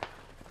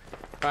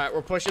 Alright,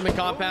 we're pushing the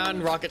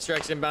compound. Rocket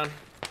strikes inbound.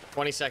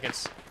 20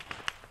 seconds.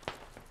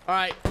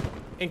 Alright.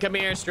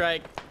 Incoming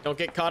airstrike. Don't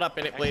get caught up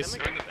in it, please.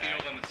 We're in the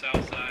field on the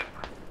south side.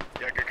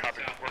 Yeah, good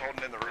copy. We're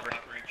holding in the river.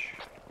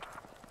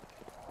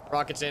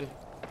 Rockets in.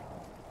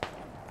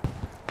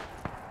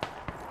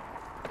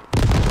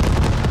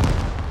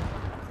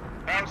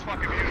 That was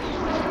fucking beautiful.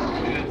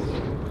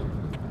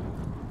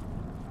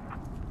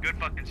 Good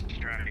fucking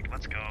strike.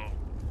 Let's go.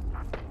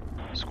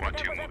 Squad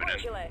 2 moving in.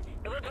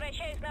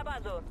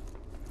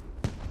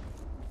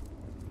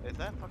 Is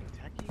that fucking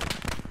techie?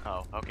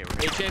 Oh, okay, we're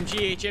good.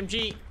 HMG,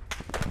 HMG.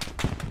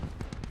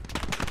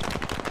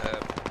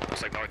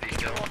 Looks like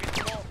northeast hill.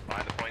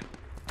 Behind the point.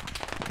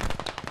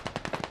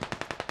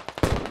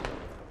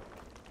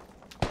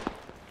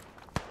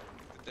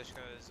 The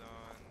Dishka is on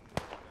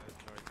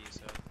northeast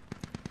side.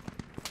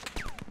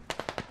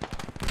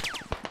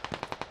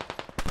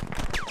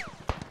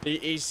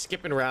 He's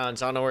skipping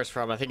rounds. I don't know where it's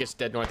from. I think it's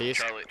dead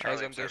northeast.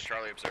 Charlie observe.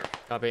 Charlie observe.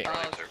 Copy.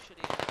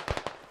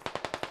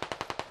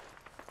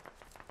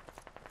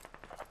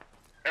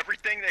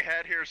 Everything they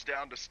had here is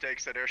down to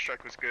stakes. That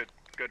airstrike was good.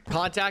 Good.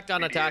 Contact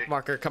on attack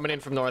marker coming in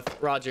from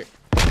north. Roger.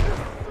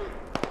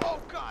 Oh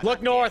god.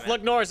 Look north.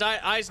 Look north.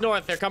 Eyes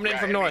north. They're coming in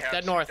from north.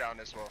 Dead north. Down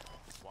as well.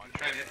 I'm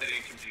trying to hit that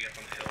HMG up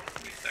on the hill.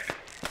 Give me a second.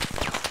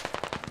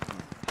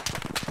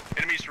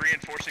 Enemies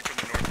reinforcing from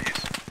the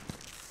northeast.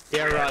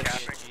 Yeah, Raj.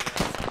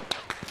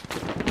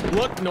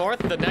 Look north.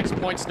 The next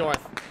point's north.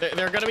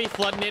 They're gonna be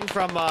flooding in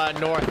from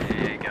north.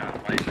 There you go.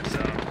 Light this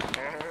up.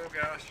 Oh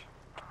gosh.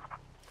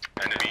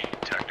 Enemy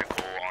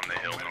tactical on the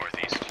hill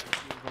northeast.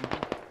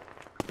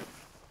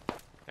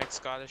 Thanks,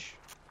 Scottish.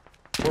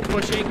 We're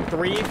pushing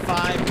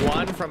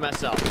 3-5-1 from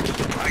SL.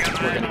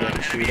 We're gonna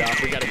get shoot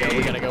off. We gotta go.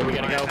 We gotta go. We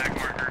gotta go.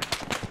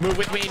 Move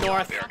with me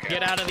north.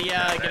 Get out of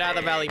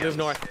the valley. Move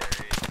north.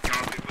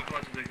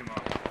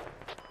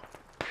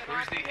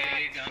 Where's the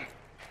AA gun?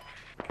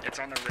 It's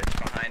on the ridge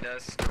behind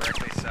us,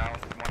 directly south,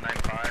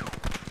 195.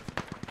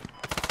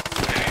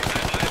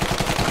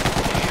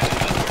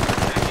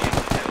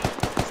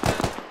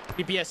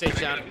 PPSH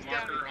down.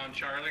 Marker on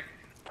Charlie.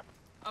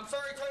 I'm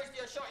sorry,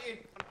 Toasty, I shot you.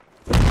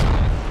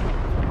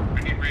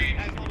 I need raid.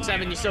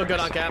 7, you still good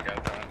on cap?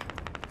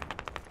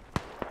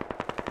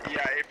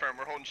 Yeah, A-firm,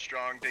 we're holding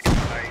strong. Digging the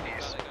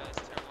IEDs.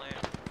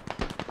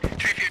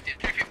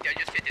 350, I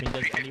just hit I mean,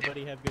 does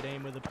anybody have good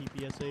aim with a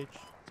PPSH?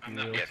 I'm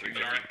not Yeah,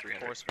 300.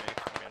 300. Force me.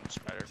 Again,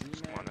 spider.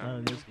 Just one Oh,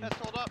 out. there's Let's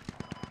hold up.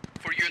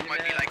 For you, it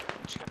might be like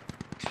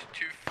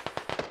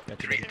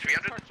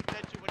 300.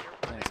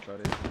 Thanks,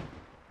 buddy.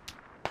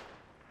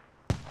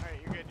 Alright,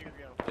 you're good, you're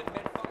good.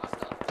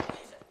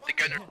 The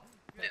gunner.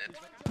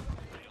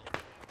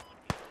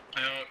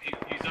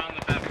 He's on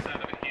the back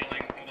side of it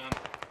healing. Hold on.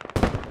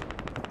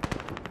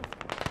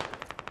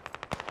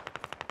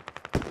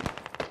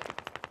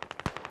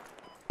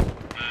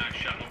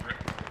 Shot over it.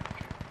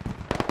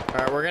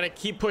 Alright, we're gonna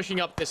keep pushing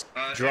up this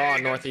draw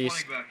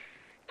northeast.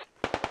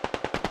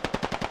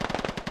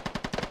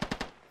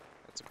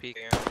 That's a peek.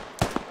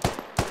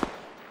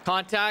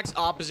 Contacts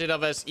opposite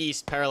of us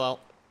east, parallel.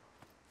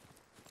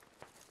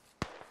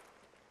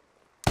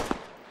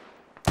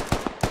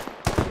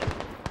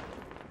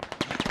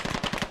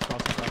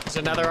 There's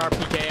another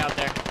RPK out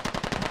there.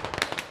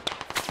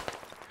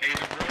 Hey,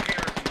 the drill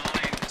here is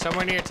mine.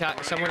 Somewhere near attack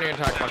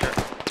marker.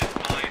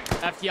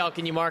 FTL,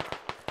 can you mark?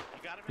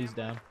 He's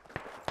down.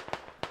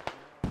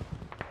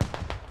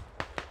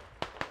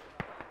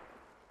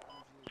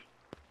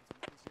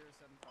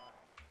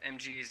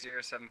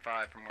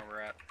 MG075 from where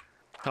we're at.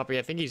 Copy,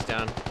 I think he's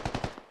down.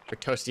 Or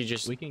Toasty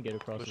just We can get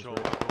across this road.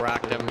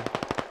 racked him.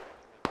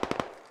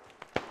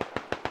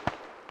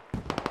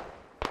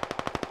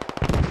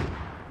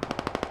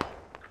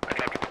 I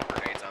dropped a couple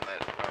grenades on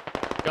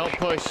that. Don't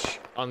push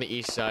on the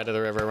east side of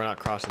the river. We're not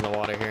crossing the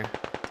water here.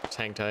 Just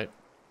hang tight.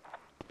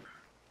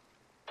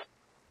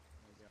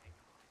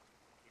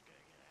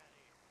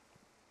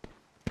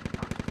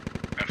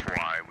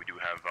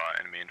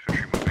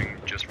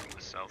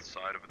 south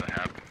side of the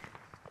hab.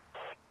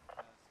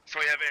 So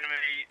we have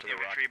enemy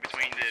infantry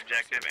between the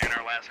objective and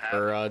our last hab.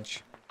 Barrage.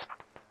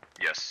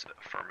 Yes,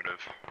 affirmative.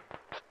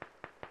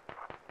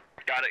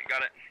 Got it,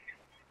 got it.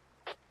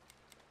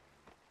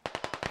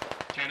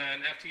 Can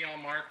an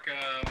FTL mark,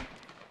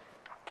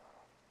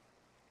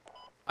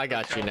 I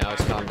got you now.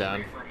 It's calm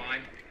down. for a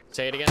mine?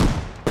 Say it again.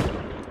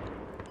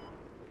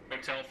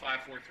 Hotel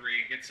 543.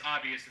 It's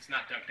obvious it's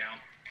not dug down.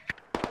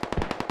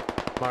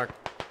 Mark.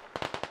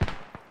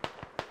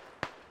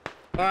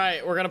 All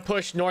right, we're gonna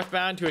push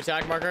northbound to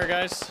attack marker,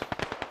 guys.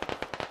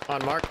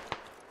 On mark.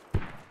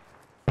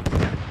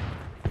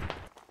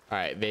 All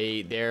right,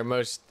 they're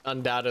most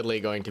undoubtedly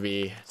going to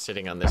be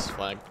sitting on this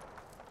flag.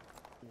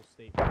 We'll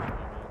stay. What?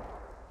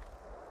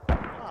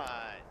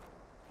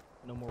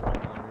 No more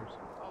one-liners.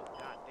 Oh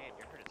god damn,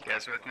 you're hurt. You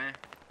guys with me?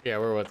 Yeah,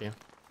 we're with you.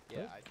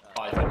 Yeah,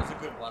 I thought it was a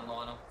good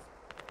one-liner.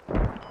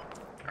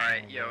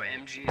 Alright, yo,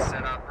 MG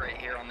set up right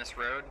here on this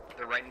road.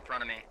 They're right in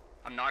front of me.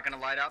 I'm not gonna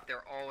light up.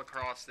 They're all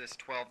across this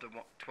 12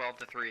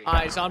 to 3.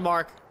 Eyes on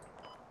mark.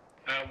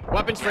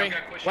 Weapons free.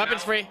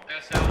 Weapons free.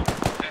 SL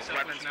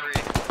Weapons now.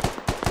 free.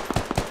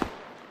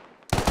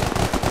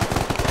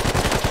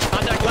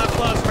 Contact left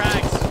close.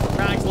 Frags.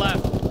 Frags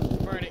left.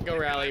 Burn it. Go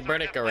rally.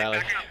 Burn it. Go rally.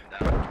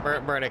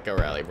 Burn it. Go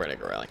rally. Burn it.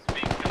 Go rally.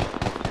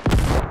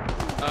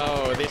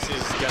 Oh, this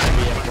is gonna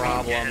be a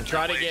problem.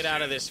 Try to get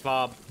out of this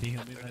fob. Get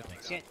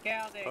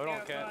out there. Go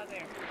out there.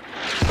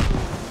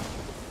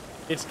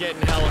 It's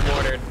getting hella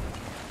mortared.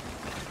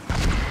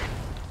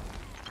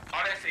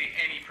 I don't see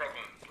any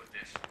problems with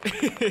this.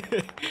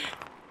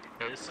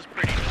 This is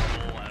pretty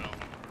normal, I don't...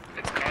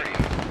 It's cardio.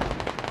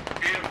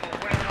 Beautiful.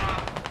 Win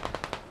off.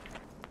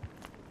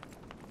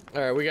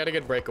 All right, we got a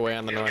good breakaway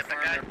on the north.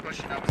 They're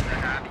pushing up to the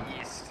hab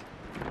east.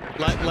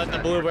 Let the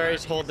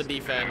blueberries hold the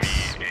defense.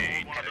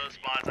 One of those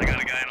spots, I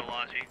got a guy in a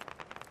launchie.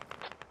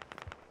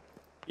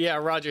 Yeah,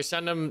 Roger,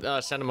 send him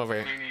over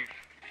here.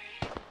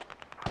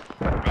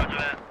 Roger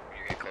that.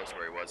 You get close to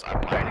where he was. I'm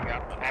lighting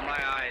up. On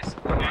my eyes.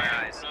 On my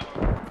eyes.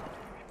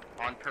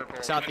 On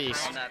purple.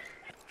 Southeast. On that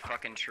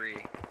fucking tree. He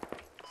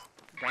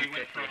went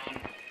 150. from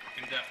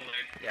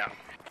indefinitely. Yeah.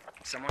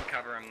 Someone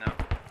cover him though.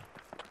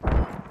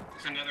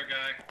 There's another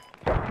guy.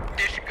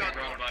 Dish gun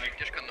Run, buddy.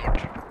 Dish gun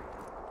north.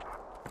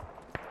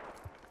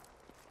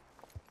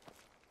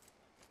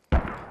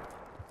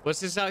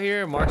 What's this out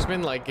here?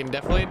 Marksman, like in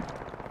Deflate?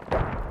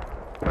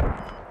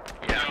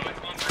 Yeah, it's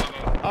on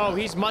Bravo. Oh,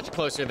 he's much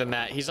closer than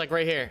that. He's like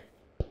right here.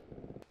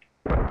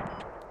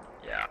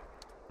 Yeah.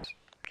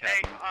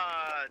 Hey,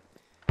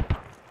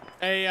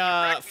 Hey,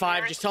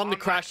 5, just tell him to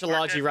crash the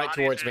Logi right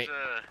towards me.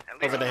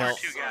 Over the hill.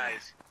 2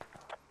 guys.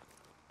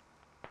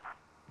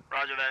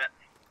 Roger that.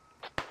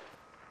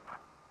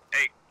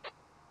 Hey.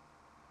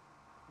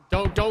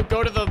 Don't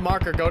go to the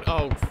marker.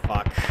 Oh,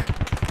 fuck.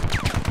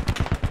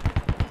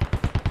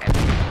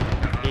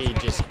 He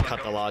just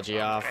cut the Logi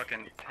off.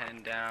 Fucking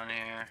pin down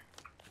here.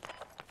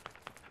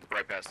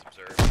 Right past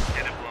observe.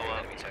 Get it blow up.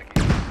 Enemy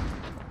techie.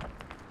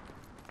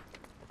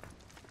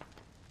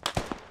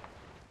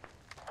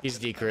 He's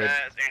decred.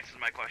 That answers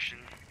my question.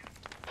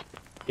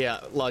 Yeah,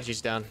 Logi's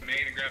down.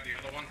 Main and grab the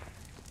other one.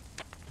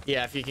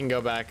 Yeah, if you can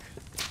go back.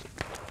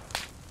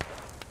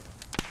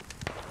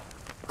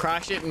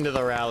 Crash it into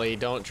the rally.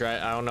 Don't try.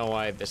 I don't know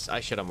why this. I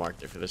should have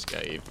marked it for this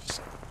guy.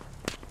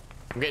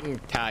 I'm getting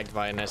tagged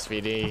by an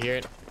SVD. You hear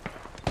it?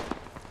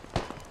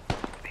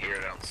 Here,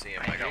 I don't see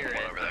him. I got one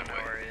over that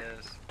way. Where he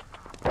is.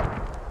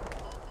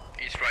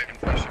 He's right in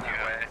pushing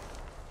That way.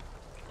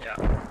 Yeah.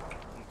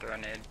 Throw a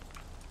nade.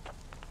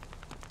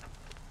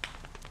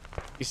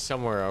 He's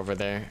somewhere over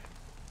there.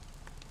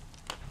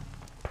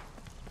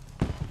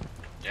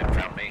 Yeah,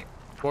 found me.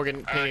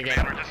 Morgan, ping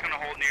again. We're just gonna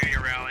hold near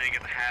your rally and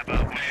get the hab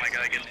up once my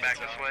guy gets back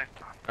this way.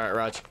 Alright,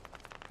 Raj.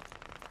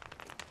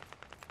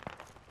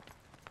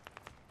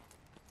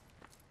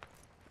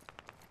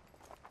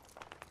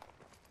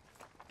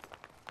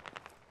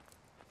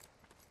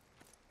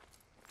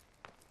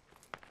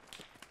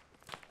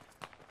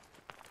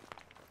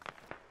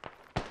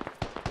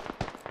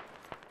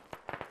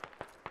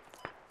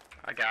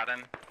 I got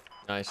him.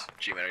 Nice.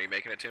 G-Man, are you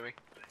making it to me?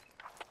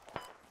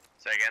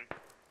 Say again.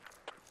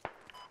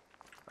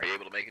 Are you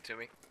able to make it to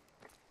me?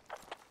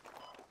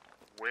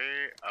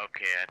 Where?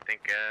 Okay, I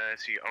think,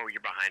 see, oh,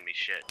 you're behind me,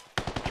 shit.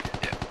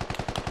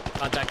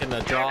 Contact in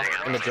the draw.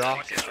 In the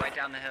draw. Just right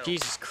down the hill.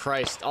 Jesus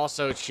Christ.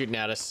 Also, it's shooting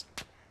at us.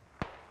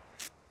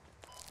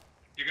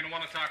 You're gonna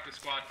want to talk to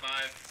Squad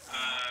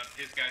 5.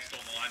 His guy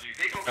stole the Logi.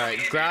 Alright,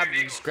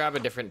 just grab a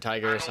different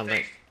Tiger or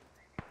something.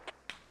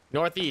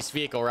 Northeast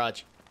vehicle,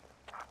 Raj.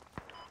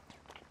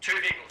 2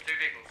 vehicles.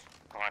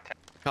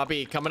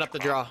 Copy, coming up the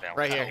draw.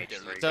 Right here.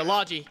 It's a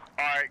Logi.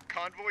 Alright,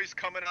 convoy's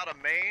coming out of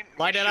Maine.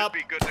 Light it up. We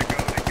should be good to go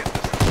to get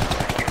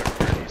this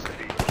where it needs to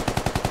be.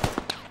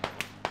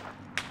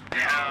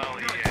 Hell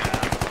yeah.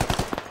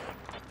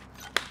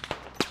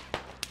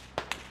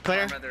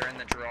 Clear. They're in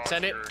the draw.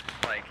 Send it.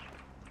 Like,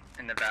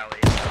 in the valley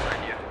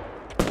behind you.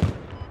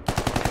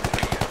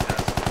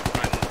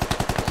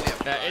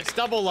 It's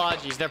double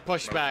Logis. They're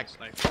pushed back.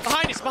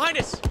 Behind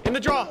us! In the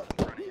draw!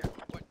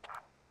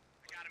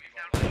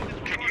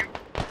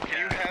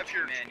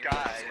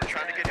 guy. We're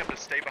trying to get him to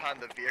stay behind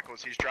the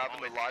vehicles. He's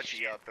driving the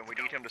Logi up, and we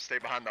need him to stay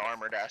behind the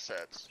armored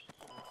assets.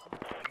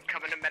 I'm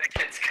coming to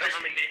medikits,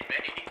 cover me.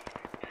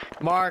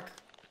 Mark.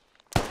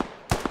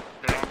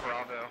 They're on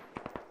Bravo.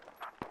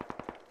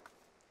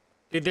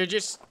 Dude, they're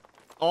just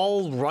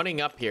all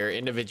running up here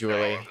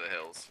individually. Over the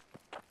hills.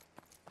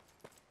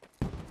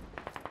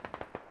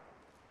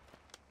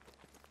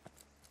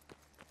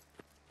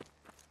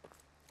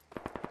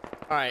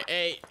 Alright,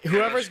 hey,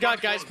 whoever's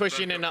got guys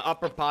pushing in the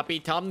upper poppy,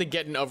 tell them to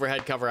get an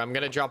overhead cover. I'm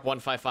gonna drop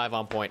 155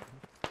 on point.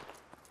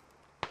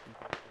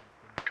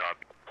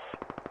 Copy.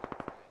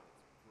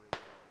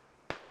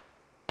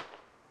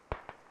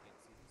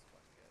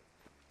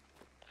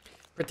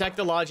 Protect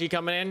the Logi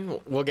coming in.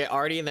 We'll get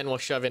Artie and then we'll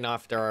shove in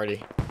after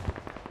Artie.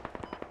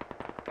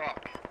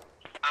 Fuck.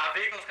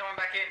 Vehicles coming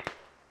back in.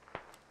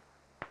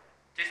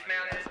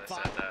 Dismounted. I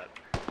said that.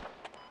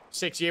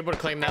 6, you able to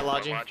claim that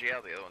Logi? Logi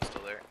out, the other one's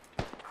still there.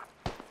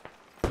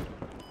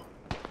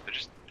 They're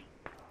just...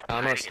 I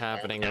don't know what's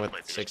happening with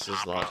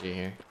 6's Logi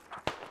here.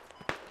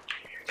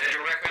 They're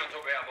directly on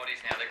top of our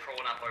bodies now. They're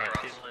crawling up over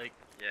us. Like,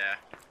 Yeah.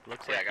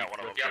 looks Yeah, like I got one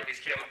of them. Yep, he's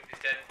killed. He's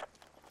dead.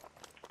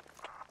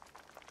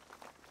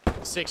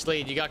 6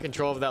 lead, you got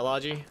control of that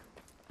Logi? What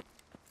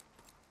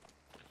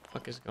the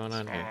fuck is going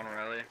on here?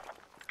 Really?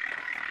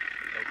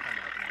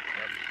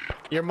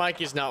 Your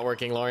mic is not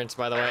working, Lawrence,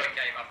 by the way. Okay,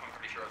 I'm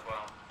pretty sure as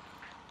well.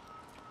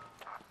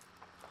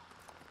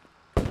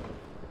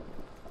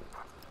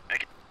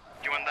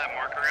 You want that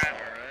marker at?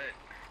 Alright.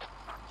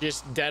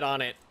 Just dead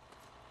on it.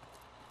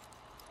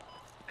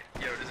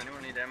 Yo, does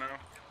anyone need ammo? I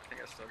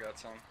think I still got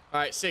some.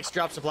 Alright, 6,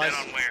 drop supplies.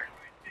 Dead on where?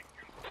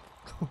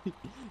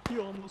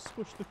 You almost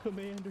squished the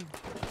commander.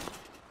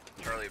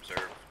 Charlie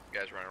observed. You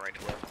guys running right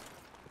to left.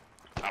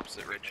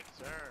 Opposite ridge.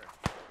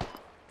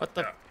 What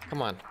the?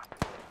 Come on.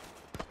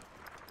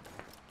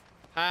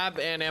 Hab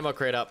and ammo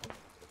crate up.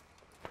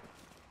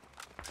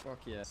 Fuck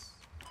yes.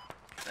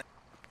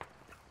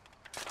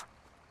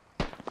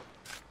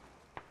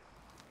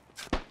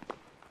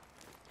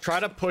 Try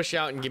to push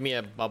out and give me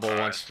a bubble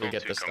once we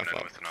get this stuff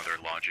up. With another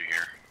Logi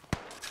here.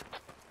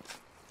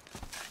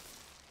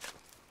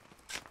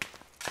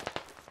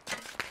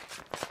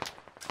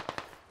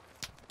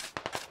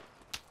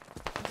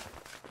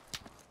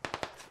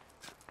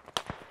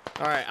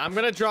 Alright, I'm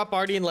gonna drop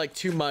Artie in like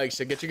 2 mics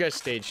to get you guys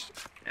staged.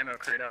 Ammo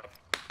crate up.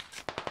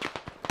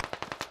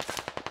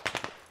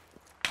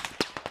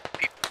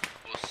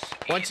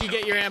 Once you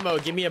get your ammo,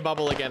 give me a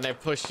bubble again. They've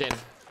pushed in.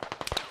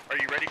 Are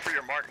you ready for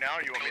your mark now,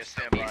 or you want me to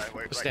stand by?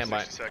 Wait, like Stand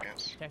by. 60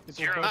 seconds.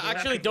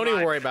 Actually, don't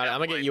even worry about it. I'm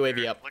gonna get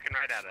UAV up. Looking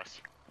right at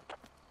us.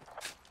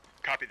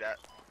 Copy that.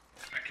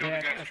 I killed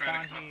the guys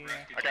trying to come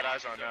rescue. I got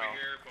eyes on now.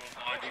 Both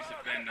Logis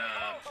have been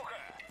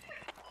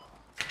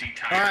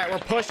detired. Alright, we're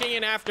pushing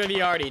in after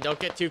the Artie. Don't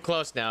get too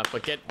close now,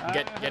 but get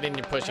in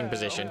your pushing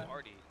position.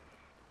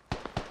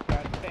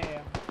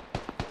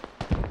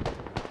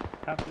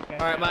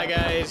 Alright, my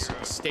guys,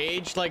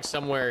 stage like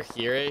somewhere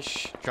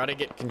here-ish. Try to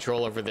get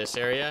control over this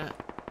area.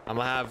 I'm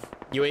gonna have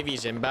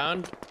UAVs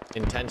inbound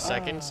in 10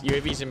 seconds.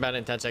 UAVs inbound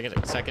in 10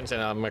 seconds,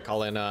 and I'm gonna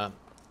call in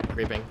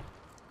creeping.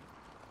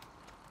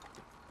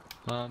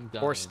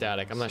 Or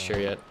static, I'm not sure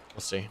yet.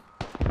 We'll see.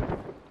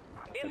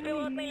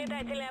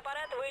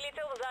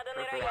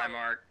 Purple eye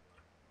mark.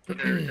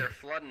 They're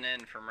flooding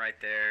in from right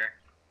there.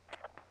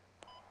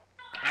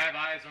 I have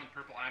eyes on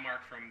purple eye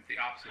mark from the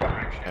opposite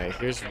direction. Okay,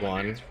 here's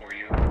one. For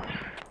you.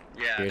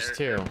 Yeah, Here's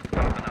they're 2.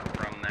 popping up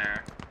from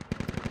there.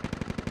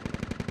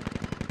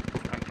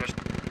 I'm pushed.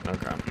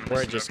 Okay,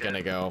 we're just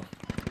gonna go.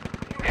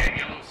 Yeah,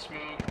 yellow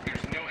smoke.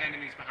 There's no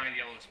enemies behind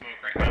yellow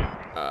smoke right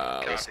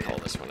now. Let's call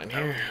this one in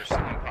here. There's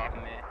someone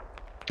popping me.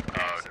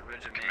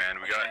 Command,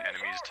 we got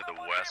enemies to the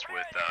west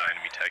with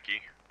enemy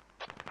techie.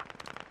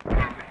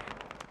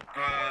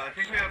 I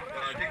think we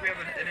have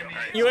an enemy.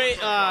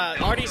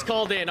 Artie's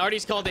called in.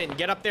 Artie's called in.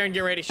 Get up there and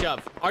get ready to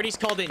shove. Artie's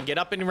called in. Get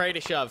up and ready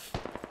to shove.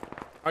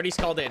 Artie's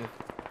called in.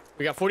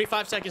 We got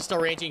 45 seconds till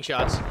ranging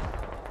shots.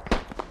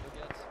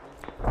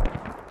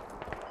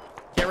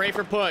 Get ready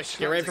for push.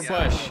 Get ready for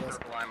push.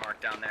 Purple eye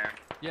mark down there.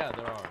 Yeah,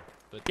 there are.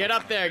 But Get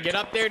up there. Get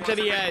up there to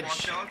the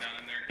edge. Down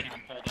in there, keep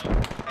them pulled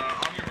up.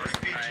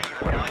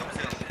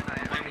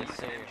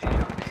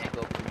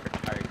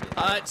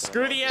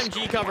 Screw the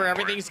MG cover.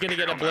 Everything's gonna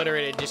get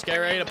obliterated. Just get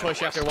ready to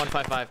push after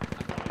 155.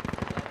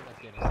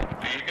 You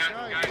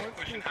got guys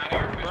pushing out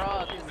of your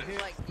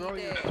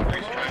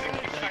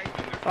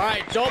All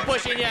right, don't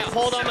push in yet.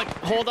 Hold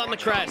on the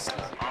crest.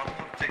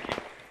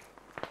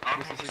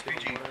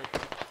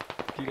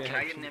 Can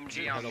I get an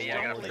MG on me? I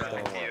got a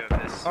perfect view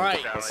of this. All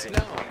right.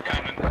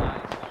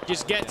 valley.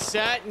 Just get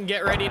set and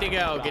get ready to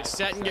go. Get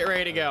set and get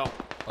ready to go.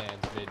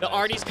 The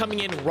Artie's coming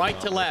in right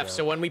to left,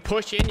 so when we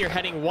push in, you're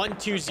heading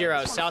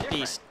 120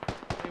 southeast.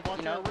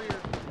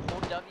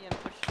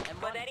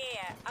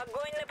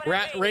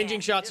 Ranging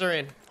shots are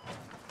in.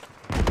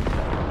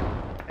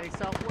 Hey,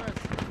 southwest.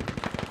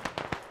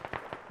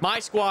 My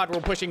squad,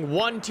 we're pushing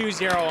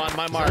 120 on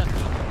my mark.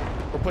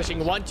 We're pushing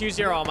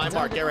 120 on my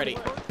mark. Get ready.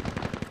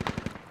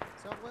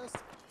 Southwest.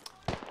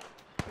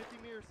 50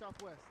 meters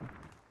southwest.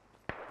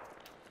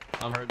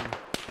 I'm hurting.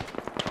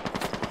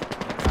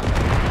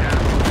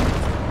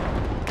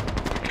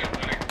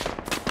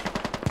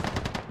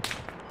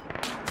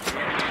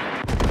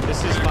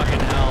 This is fucking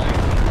hell.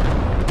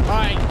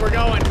 Alright, we're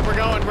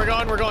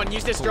going.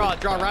 Use this draw.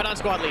 Draw right on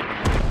squad lead.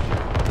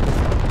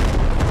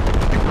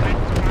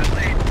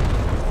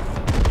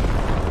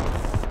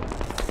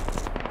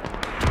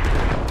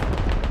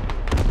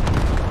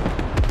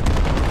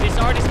 This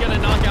art is gonna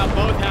knock out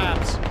both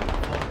halves.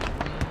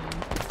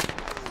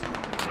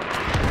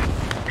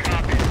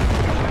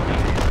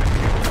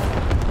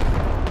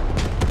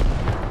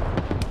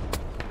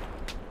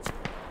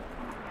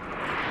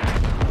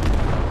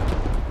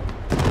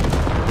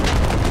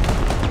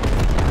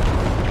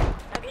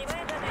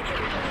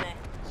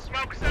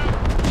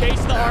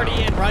 Chase the RD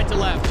in, right to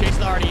left. Chase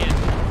the RD in.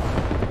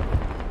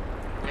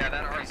 Yeah,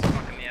 that RD's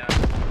fucking me up.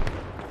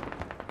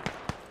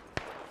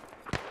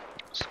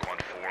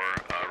 Squad 4,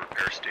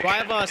 repair station. Do I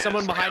have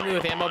someone behind me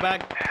with ammo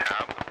bag?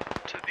 Hab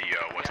to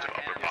the west of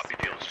Upper Poppy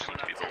Fields, just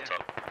needs to be built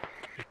up.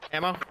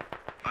 Ammo?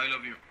 I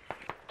love you.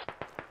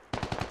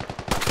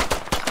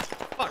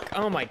 Fuck.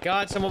 Oh my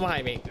god, someone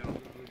behind me.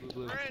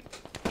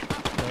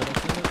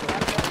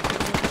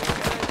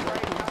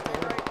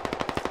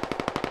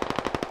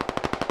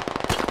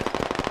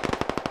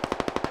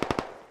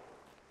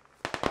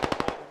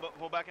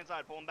 Pull back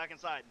inside. Pull him back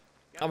inside.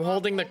 I'm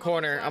holding the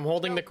corner. I'm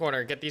holding the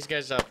corner. Get these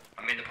guys up.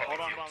 I'm in the Hold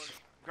on.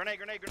 Grenade.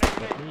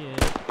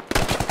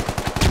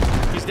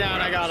 He's down.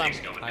 I got him.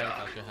 Hi,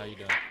 Natasha. How you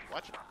doing?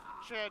 Watch it.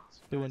 Shit.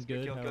 Doing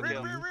good. How are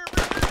you?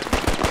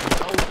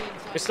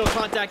 There's still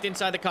contact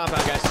inside the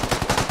compound, guys.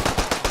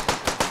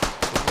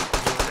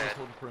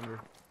 Hold the perimeter.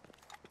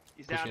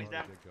 He's down.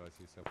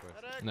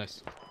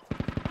 Nice.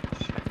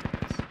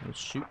 Well,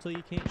 shoot till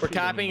you can't We're shoot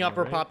capping anymore,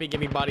 Upper right? Poppy. Give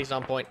me bodies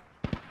on point.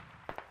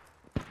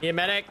 Need a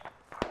medic?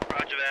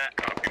 Roger that.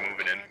 Copy,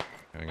 moving in.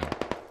 Hang on.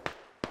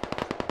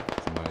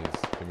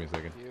 Somebody's. Give me a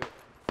second.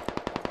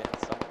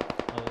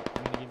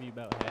 I'm gonna give you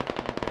about half.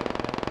 Can you grab it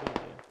back, please?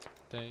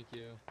 Yeah. Thank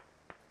you.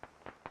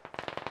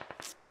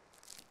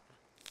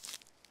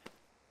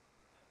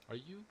 Are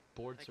you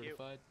board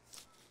certified?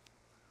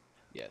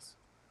 Yes.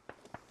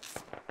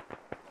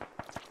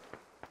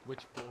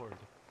 Which board?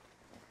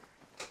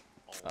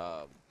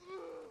 Don't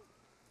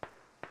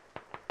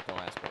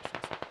ask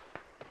questions.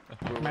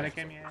 Medic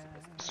him, yeah.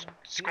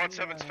 Squad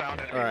 7's found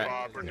it.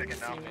 Alright. We're digging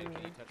now.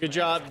 Good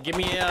job. Give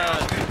me a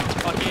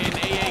fucking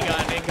AA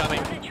gun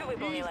incoming.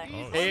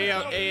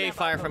 AA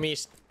fire from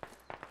east.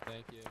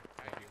 Thank you.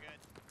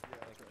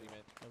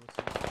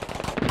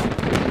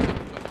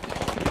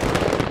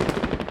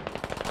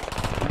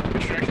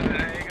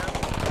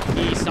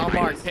 East, on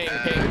mark. Ping.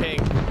 Try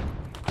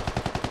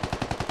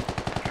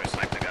to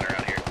snipe the gunner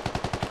out here.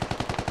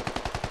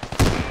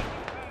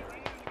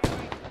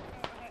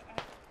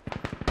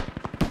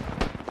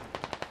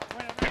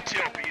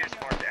 TLB is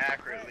marked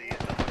accurately in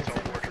the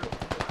hotel border.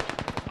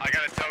 I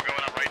got a tail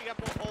going up right.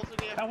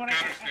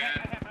 Gunner's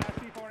dead.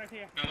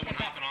 Another one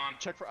hopping on.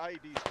 Check for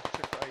IEDs.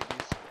 Check for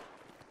IEDs.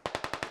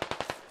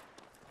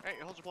 Hey,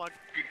 hold your plug.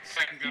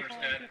 Second gunner's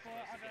dead.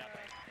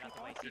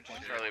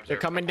 They're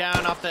coming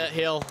down off the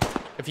hill.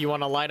 If you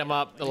want to light them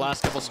up, the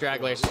last couple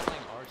stragglers. What is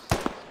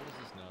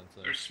this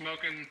nonsense? They're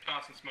smoking,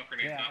 tossing smoke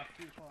grenades up.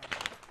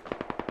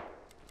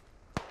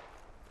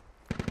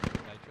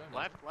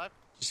 Left.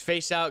 Just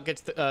face out, get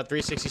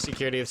 360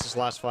 security. This is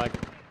last flag.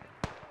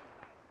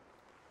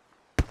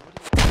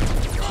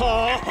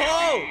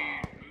 Oh!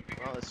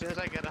 Well, as soon as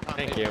I get a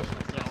Thank you.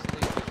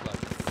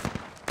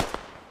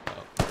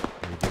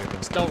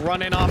 Still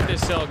running off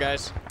this hill,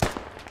 guys.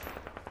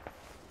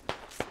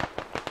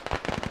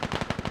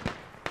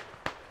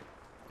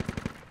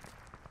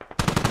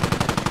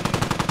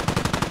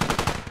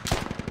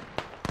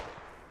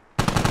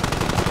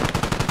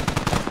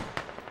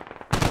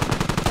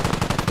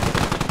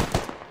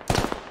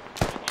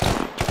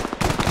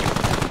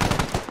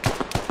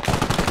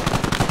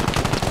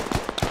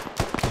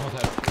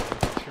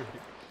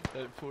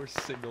 That poor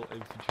single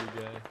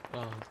infantry guy.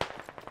 Oh,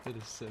 that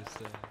is so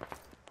sad.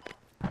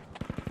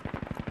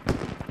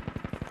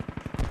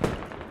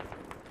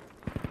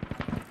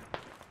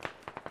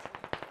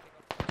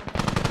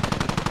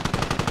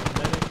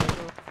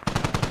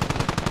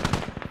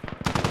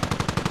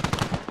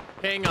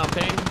 Ping on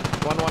ping.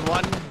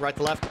 111, right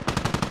to left.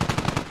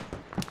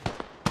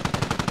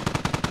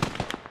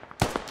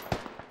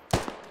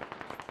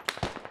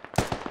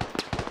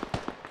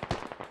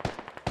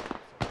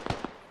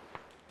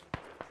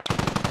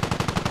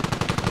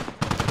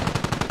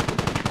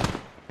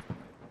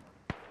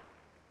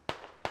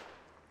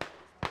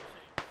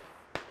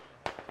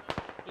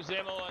 There's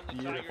ammo on the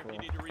Tiger if you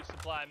need to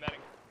resupply, medic.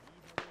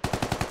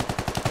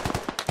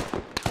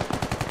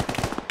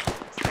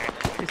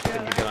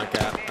 Good on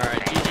cap.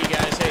 Alright, GG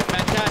guys. Hey,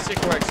 fantastic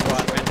work,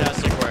 squad.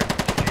 Fantastic work.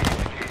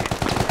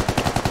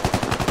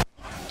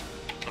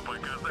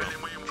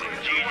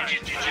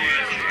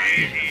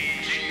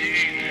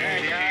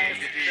 Hey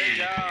guys, great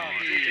job.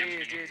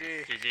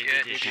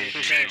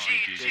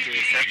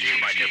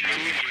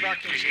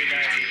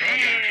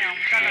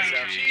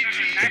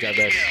 Good job,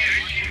 guys.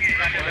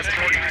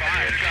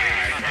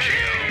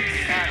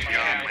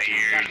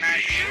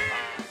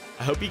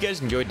 I hope you guys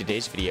enjoyed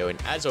today's video, and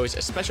as always,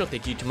 a special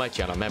thank you to my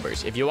channel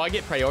members. If you want to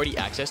get priority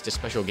access to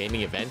special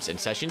gaming events and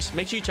sessions,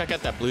 make sure you check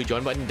out that blue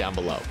join button down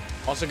below.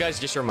 Also guys,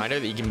 just a reminder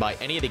that you can buy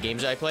any of the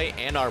games I play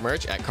and our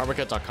merch at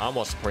karmakut.com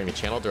while supporting the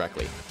channel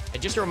directly.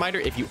 And just a reminder,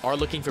 if you are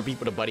looking for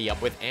people to buddy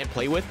up with and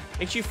play with,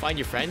 make sure you find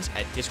your friends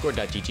at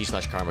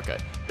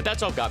discord.gg/karmakut. But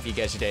that's all I've got for you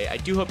guys today. I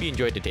do hope you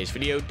enjoyed today's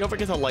video. Don't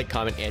forget to like,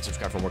 comment, and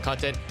subscribe for more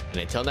content. And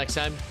until next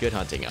time, good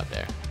hunting out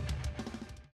there.